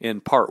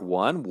in part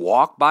 1,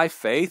 walk by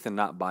faith and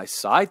not by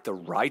sight. The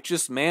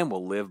righteous man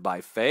will live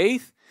by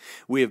faith.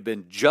 We have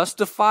been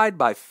justified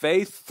by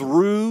faith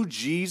through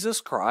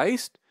Jesus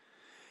Christ.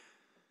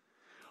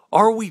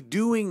 Are we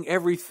doing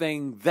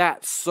everything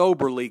that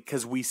soberly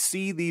because we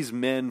see these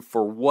men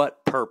for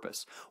what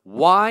purpose?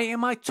 Why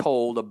am I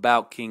told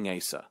about King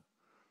Asa?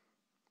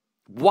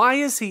 Why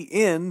is he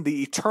in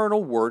the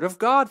eternal Word of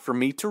God for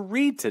me to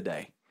read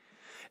today?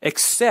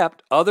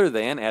 Except other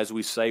than, as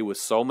we say with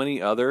so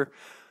many other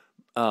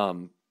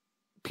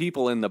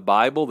people in the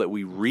Bible that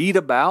we read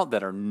about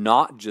that are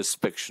not just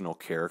fictional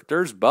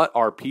characters, but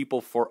are people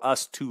for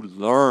us to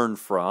learn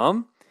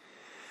from,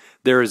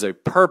 there is a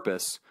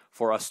purpose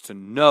for us to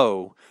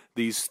know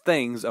these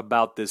things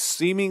about this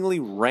seemingly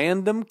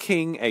random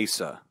King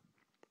Asa.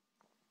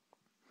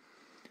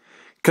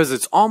 Because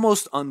it's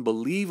almost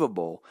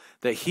unbelievable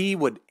that he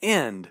would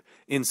end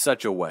in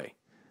such a way.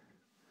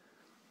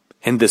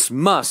 And this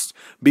must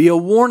be a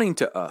warning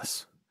to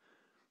us.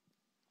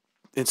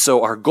 And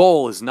so our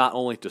goal is not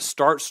only to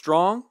start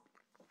strong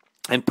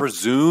and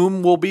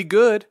presume we'll be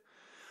good.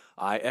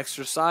 I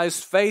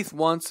exercised faith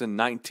once in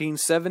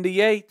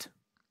 1978.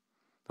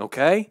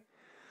 Okay?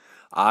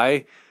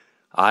 I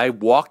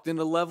walked in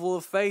a level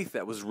of faith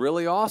that was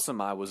really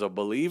awesome. I was a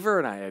believer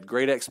and I had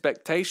great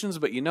expectations,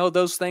 but you know,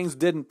 those things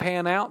didn't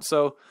pan out,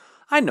 so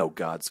I know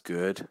God's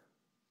good.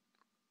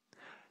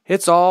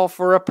 It's all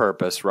for a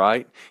purpose,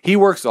 right? He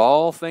works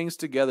all things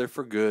together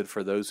for good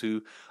for those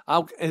who,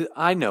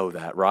 I know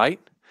that,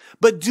 right?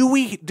 But do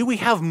we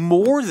have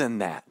more than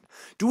that?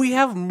 Do we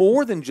have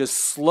more than just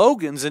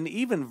slogans and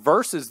even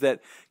verses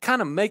that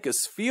kind of make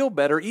us feel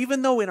better,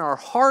 even though in our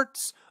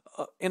hearts,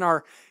 in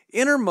our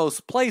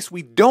innermost place,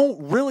 we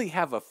don't really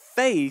have a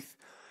faith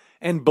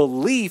and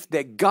belief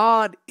that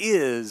God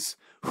is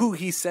who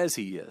He says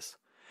He is?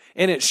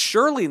 And it's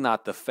surely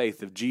not the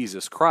faith of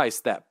Jesus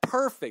Christ, that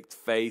perfect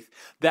faith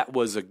that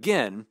was,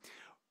 again,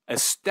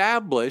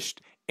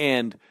 established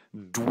and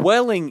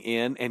dwelling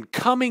in and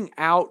coming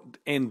out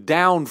and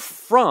down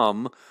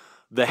from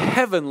the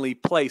heavenly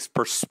place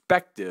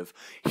perspective,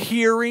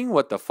 hearing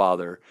what the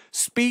Father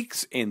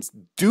speaks and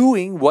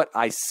doing what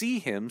I see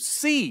Him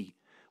see,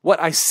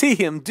 what I see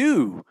Him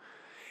do.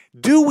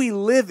 Do we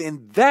live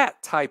in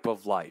that type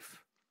of life?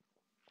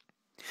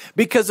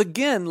 Because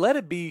again, let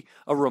it be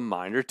a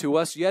reminder to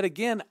us, yet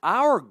again,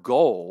 our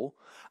goal,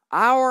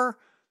 our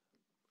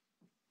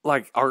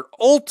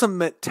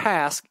ultimate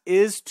task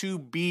is to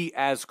be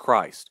as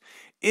Christ,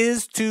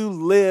 is to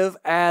live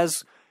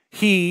as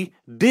He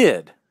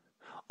did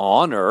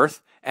on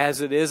earth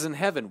as it is in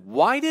heaven.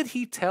 Why did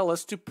He tell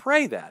us to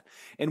pray that?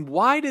 And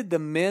why did the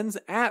men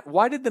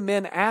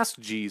ask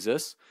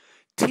Jesus,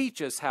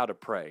 teach us how to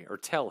pray, or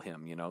tell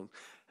Him,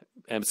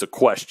 and it's a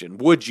question.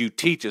 Would you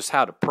teach us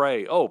how to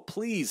pray? Oh,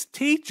 please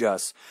teach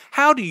us.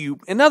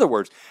 In other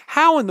words,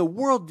 how in the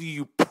world do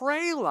you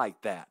pray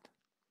like that?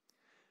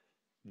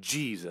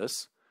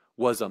 Jesus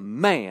was a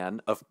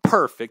man of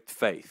perfect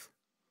faith.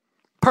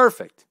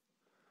 Perfect.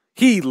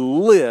 He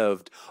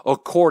lived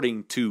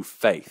according to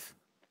faith.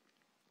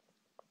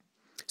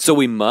 So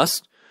we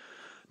must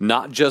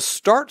not just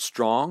start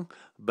strong,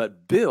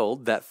 but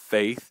build that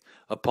faith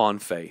upon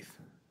faith.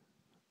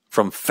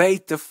 From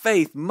faith to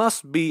faith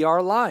must be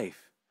our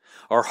life.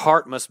 Our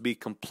heart must be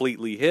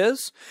completely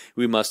His.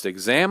 We must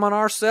examine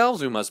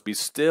ourselves. We must be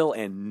still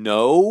and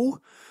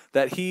know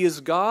that He is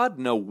God.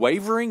 No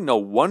wavering, no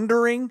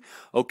wondering.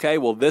 Okay,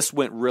 well, this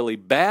went really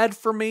bad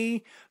for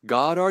me.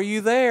 God, are you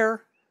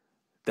there?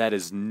 That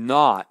is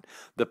not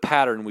the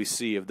pattern we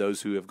see of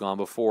those who have gone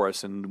before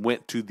us and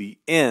went to the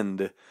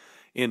end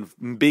in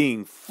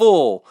being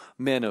full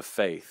men of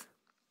faith.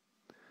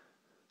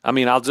 I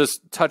mean, I'll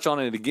just touch on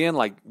it again,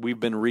 like we've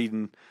been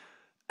reading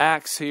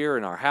Acts here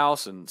in our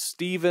house, and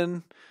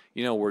Stephen,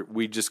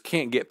 we just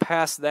can't get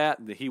past that.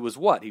 He was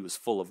what? He was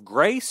full of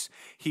grace.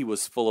 He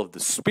was full of the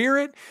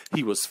Spirit.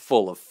 He was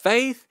full of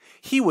faith.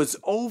 He was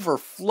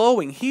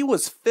overflowing. He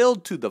was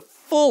filled to the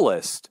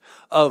fullest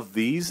of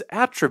these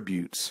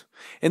attributes.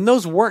 And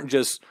those weren't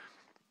just,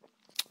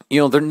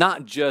 they're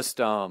not just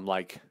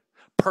like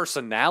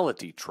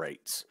personality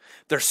traits.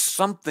 There's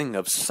something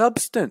of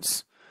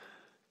substance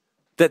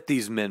that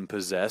these men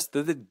possessed,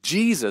 that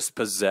Jesus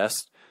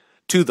possessed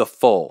to the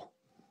full.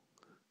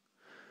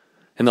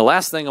 And the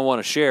last thing I want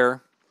to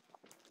share,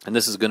 and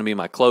this is going to be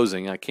my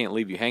closing, I can't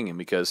leave you hanging,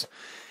 because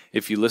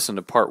if you listen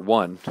to part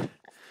one,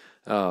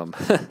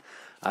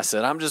 I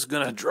said, I'm just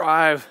going to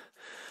drive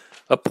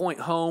a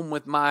point home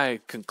with my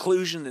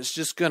conclusion. It's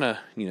just going to,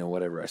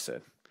 whatever I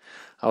said.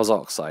 I was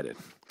all excited.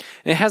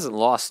 And it hasn't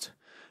lost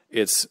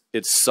its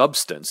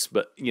substance,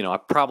 but, I'm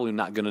probably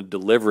not going to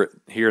deliver it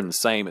here in the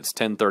same. It's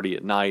 10:30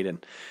 at night,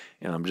 and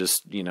I'm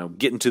just,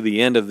 getting to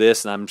the end of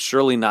this, and I'm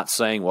surely not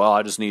saying, well,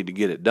 I just need to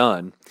get it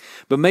done.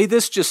 But may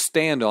this just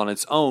stand on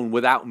its own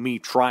without me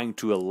trying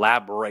to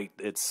elaborate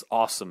its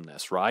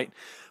awesomeness, right?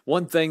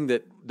 One thing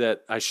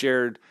that I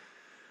shared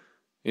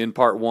in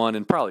part one,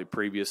 and probably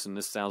previous, and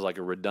this sounds like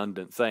a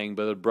redundant thing,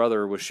 but a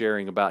brother was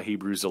sharing about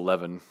Hebrews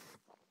 11.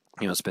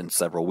 It's been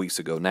several weeks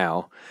ago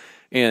now.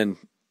 And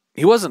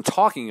he wasn't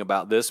talking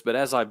about this, but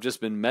as I've just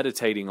been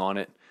meditating on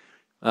it,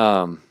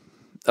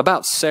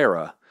 about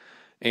Sarah.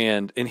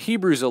 And in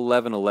Hebrews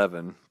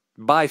 11:11,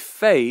 by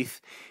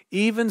faith,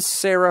 even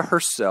Sarah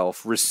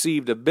herself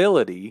received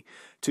ability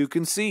to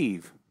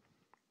conceive.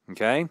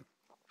 Okay?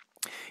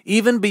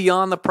 Even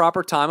beyond the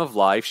proper time of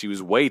life, she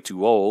was way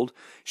too old.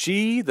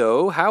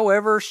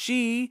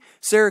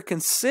 Sarah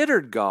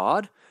considered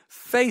God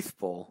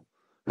faithful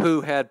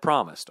who had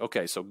promised.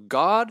 Okay, so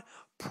God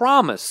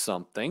promised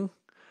something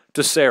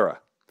to Sarah.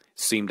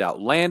 Seemed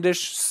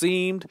outlandish,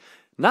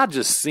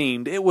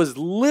 it was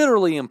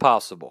literally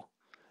impossible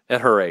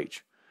at her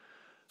age.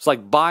 It's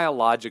like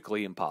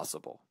biologically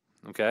impossible,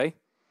 okay?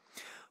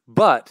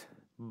 But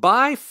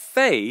by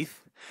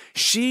faith,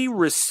 she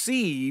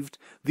received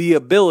the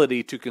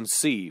ability to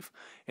conceive.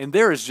 And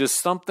there is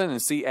just something,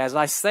 and see, as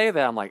I say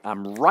that,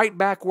 I'm right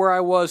back where I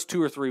was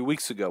 2 or 3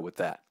 weeks ago with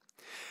that.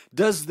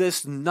 Does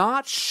this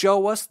not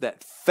show us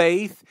that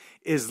faith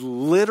is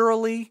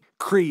literally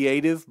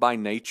creative by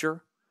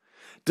nature?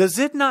 Does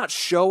it not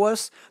show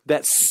us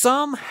that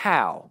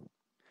somehow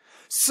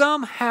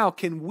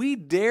can we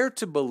dare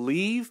to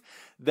believe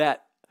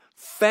that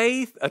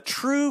faith, a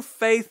true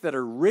faith that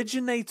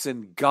originates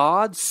in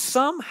God,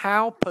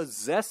 somehow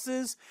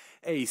possesses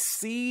a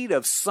seed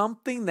of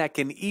something that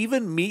can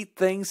even meet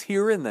things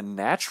here in the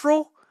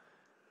natural?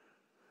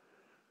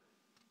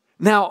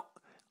 Now,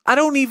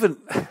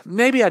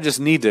 maybe I just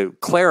need to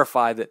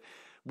clarify that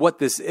what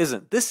this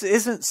isn't. This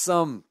isn't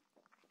some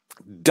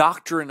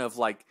doctrine of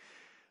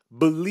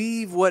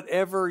believe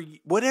whatever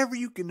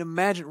you can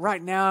imagine.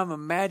 Right now I'm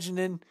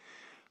imagining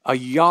a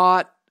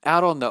yacht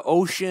out on the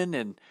ocean,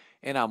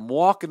 and I'm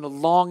walking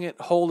along it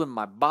holding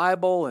my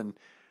Bible and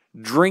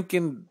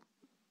drinking,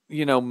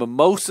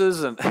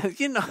 mimosas, and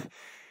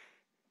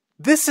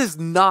this is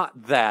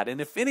not that.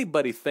 And if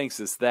anybody thinks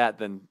it's that,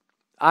 then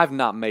I've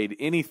not made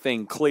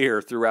anything clear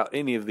throughout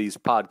any of these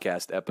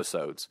podcast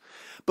episodes.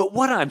 But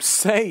what I'm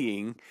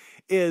saying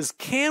is,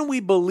 can we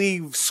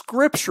believe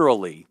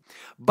scripturally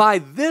by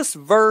this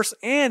verse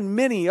and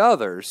many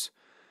others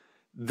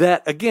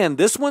that, again,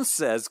 this one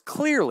says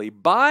clearly,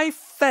 by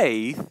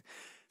faith,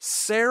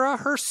 Sarah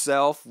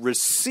herself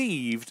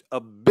received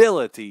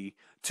ability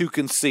to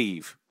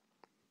conceive.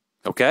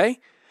 Okay?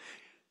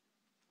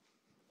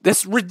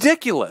 That's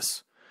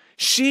ridiculous.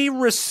 She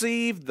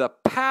received the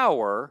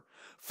power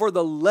for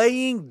the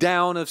laying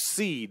down of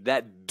seed,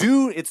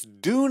 it's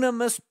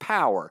dunamis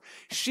power.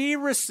 She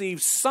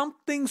received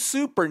something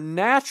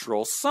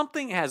supernatural,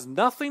 something has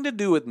nothing to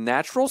do with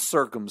natural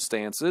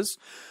circumstances.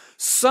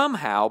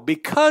 Somehow,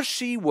 because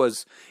she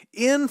was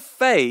in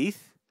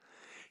faith,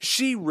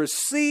 she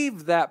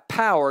received that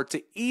power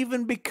to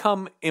even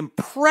become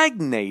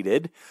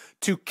impregnated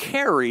to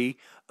carry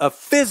a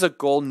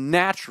physical,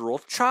 natural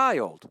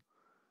child.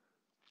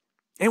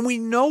 And we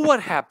know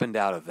what happened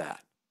out of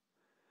that.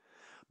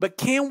 But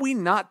can we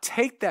not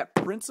take that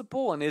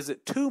principle, and is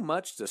it too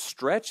much to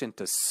stretch and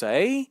to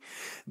say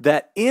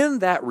that in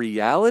that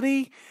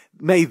reality,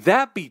 may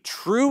that be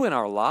true in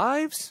our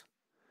lives?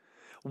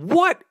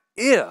 What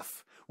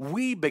if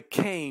we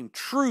became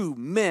true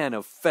men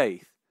of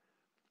faith,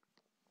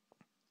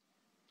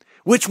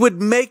 which would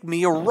make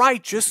me a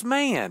righteous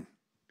man,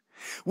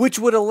 which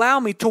would allow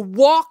me to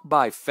walk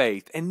by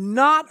faith and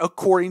not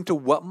according to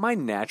what my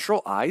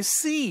natural eyes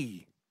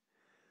see?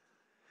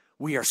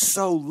 We are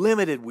so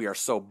limited, we are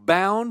so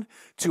bound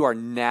to our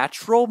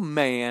natural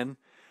man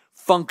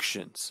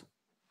functions.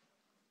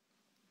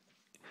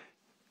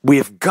 We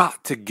have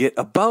got to get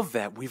above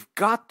that. We've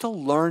got to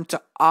learn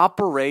to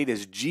operate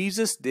as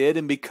Jesus did,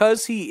 and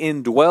because He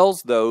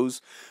indwells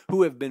those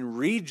who have been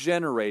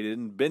regenerated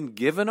and been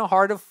given a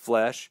heart of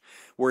flesh,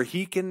 where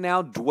He can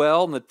now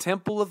dwell, and the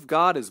temple of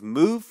God is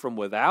moved from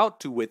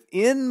without to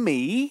within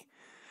me,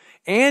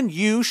 and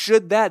you,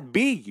 should that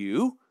be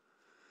you,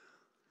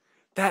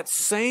 that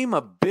same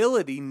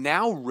ability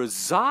now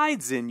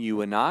resides in you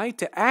and I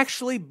to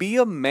actually be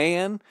a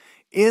man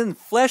in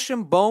flesh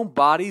and bone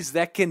bodies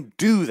that can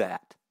do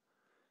that.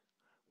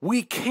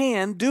 We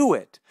can do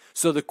it.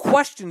 So the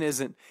question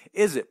isn't,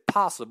 is it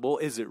possible?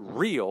 Is it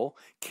real?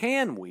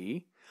 Can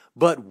we?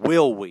 But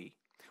will we?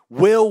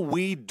 Will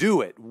we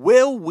do it?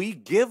 Will we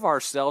give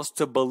ourselves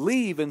to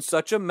believe in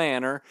such a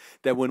manner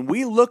that when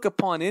we look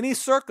upon any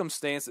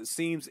circumstance that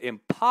seems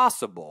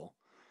impossible,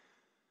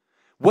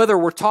 whether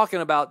we're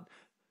talking about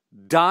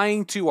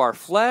dying to our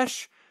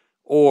flesh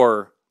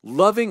or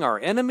loving our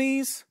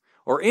enemies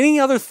or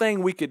any other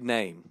thing we could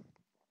name,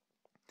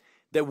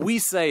 that we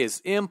say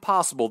is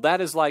impossible.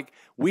 That is like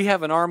we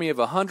have an army of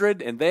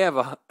 100 and they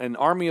have an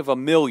army of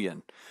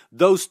 1,000,000.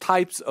 Those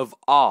types of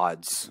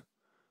odds.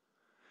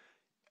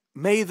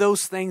 May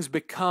those things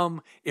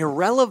become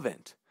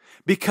irrelevant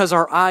because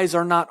our eyes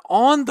are not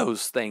on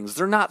those things.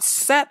 They're not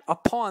set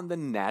upon the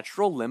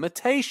natural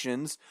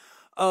limitations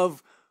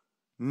of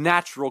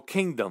natural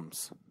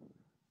kingdoms.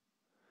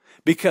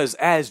 Because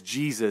as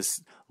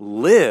Jesus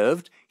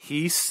lived,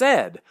 he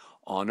said,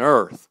 on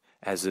earth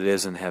as it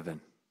is in heaven.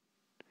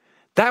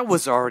 That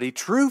was already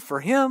true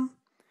for him.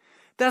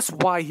 That's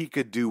why he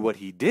could do what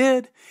he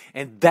did.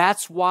 And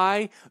that's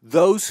why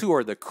those who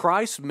are the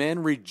Christ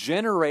men,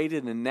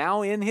 regenerated and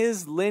now in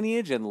his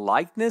lineage and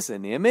likeness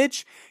and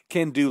image,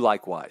 can do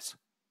likewise.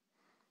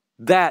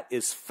 That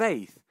is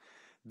faith.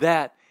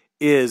 That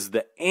is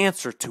the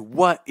answer to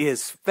what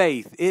is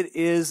faith. It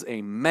is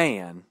a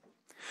man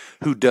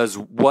who does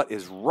what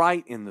is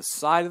right in the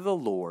sight of the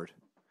Lord,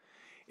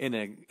 in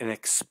an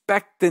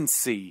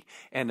expectancy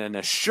and an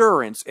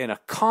assurance and a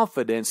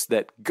confidence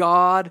that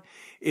God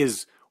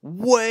is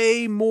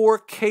way more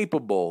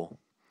capable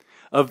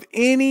of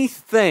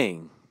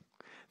anything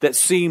that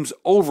seems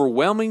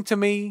overwhelming to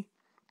me,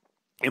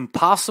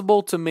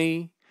 impossible to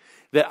me,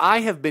 that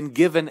I have been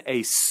given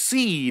a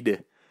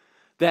seed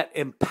that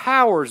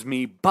empowers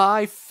me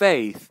by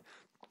faith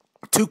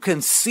to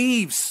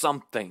conceive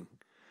something,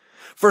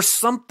 for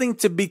something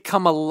to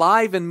become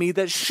alive in me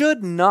that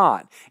should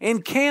not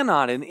and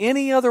cannot in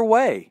any other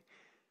way,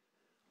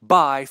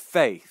 by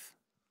faith.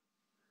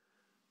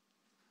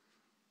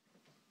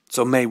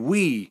 So may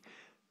we,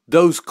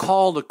 those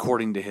called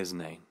according to his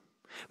name,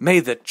 may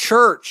the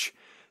church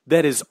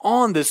that is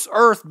on this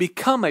earth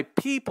become a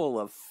people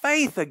of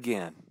faith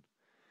again.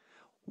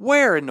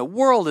 Where in the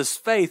world is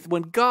faith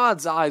when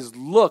God's eyes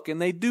look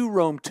and they do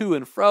roam to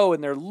and fro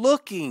and they're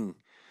looking?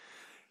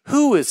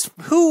 Who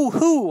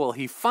will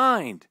he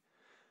find?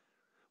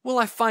 Will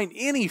I find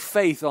any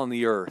faith on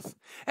the earth?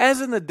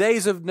 As in the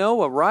days of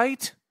Noah,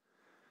 right?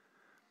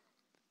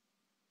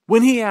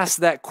 When he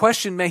asked that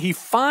question, may he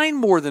find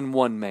more than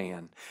one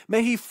man?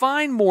 May he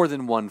find more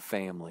than one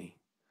family?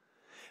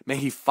 May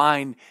he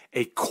find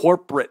a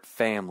corporate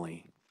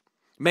family?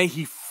 May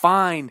he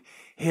find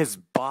his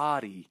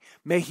body?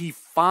 May he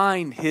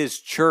find his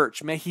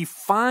church? May he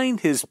find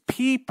his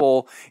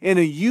people in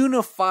a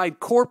unified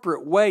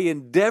corporate way,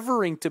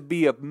 endeavoring to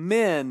be a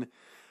men,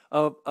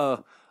 a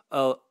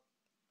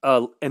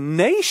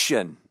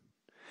nation,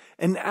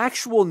 an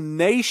actual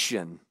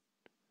nation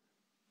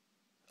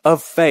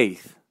of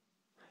faith,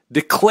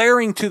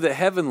 declaring to the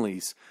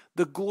heavenlies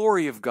the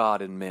glory of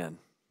God in men.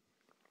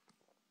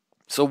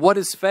 So what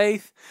is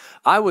faith?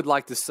 I would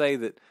like to say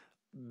that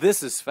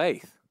this is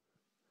faith.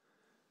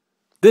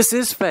 This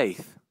is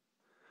faith.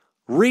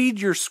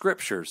 Read your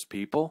scriptures,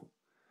 people.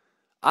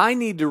 I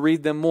need to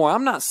read them more.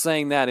 I'm not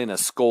saying that in a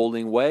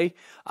scolding way.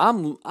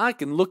 I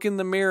can look in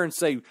the mirror and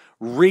say,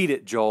 read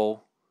it,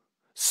 Joel.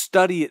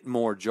 Study it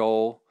more,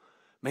 Joel.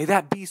 May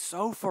that be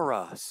so for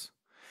us.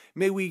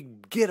 May we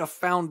get a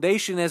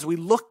foundation as we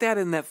looked at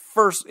in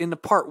the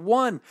part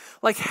 1.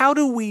 Like, how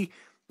does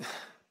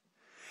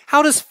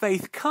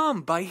faith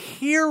come? By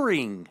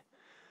hearing.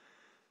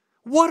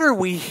 What are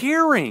we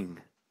hearing?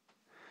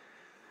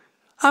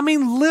 I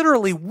mean,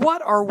 literally,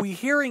 what are we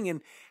hearing,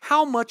 and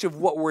how much of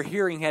what we're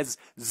hearing has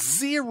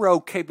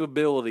zero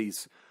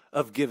capabilities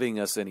of giving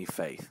us any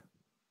faith?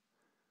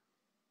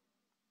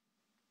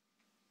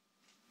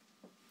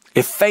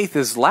 If faith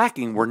is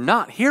lacking, we're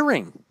not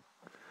hearing.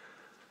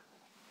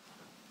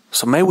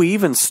 So may we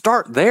even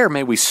start there.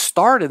 May we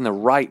start in the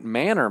right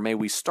manner. May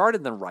we start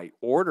in the right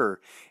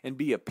order and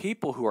be a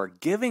people who are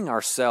giving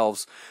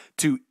ourselves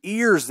to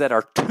ears that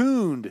are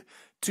tuned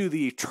to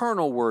the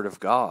eternal Word of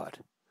God.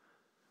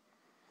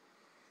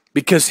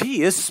 Because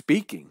He is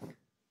speaking.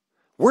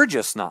 We're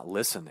just not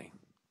listening.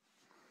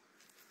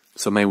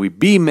 So may we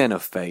be men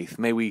of faith.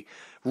 May we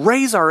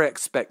raise our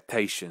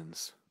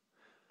expectations.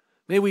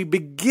 May we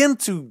begin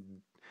to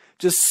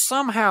just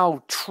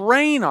somehow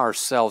train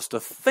ourselves to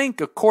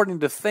think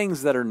according to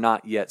things that are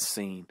not yet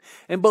seen,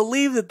 and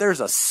believe that there's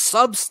a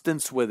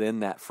substance within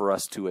that for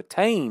us to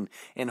attain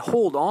and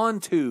hold on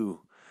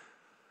to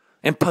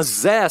and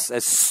possess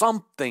as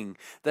something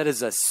that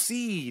is a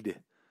seed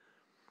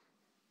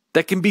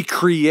that can be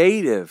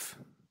creative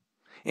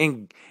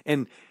and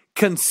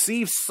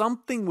conceive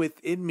something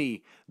within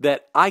me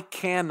that I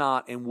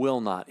cannot and will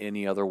not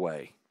any other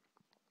way.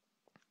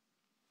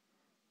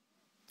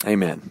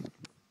 Amen.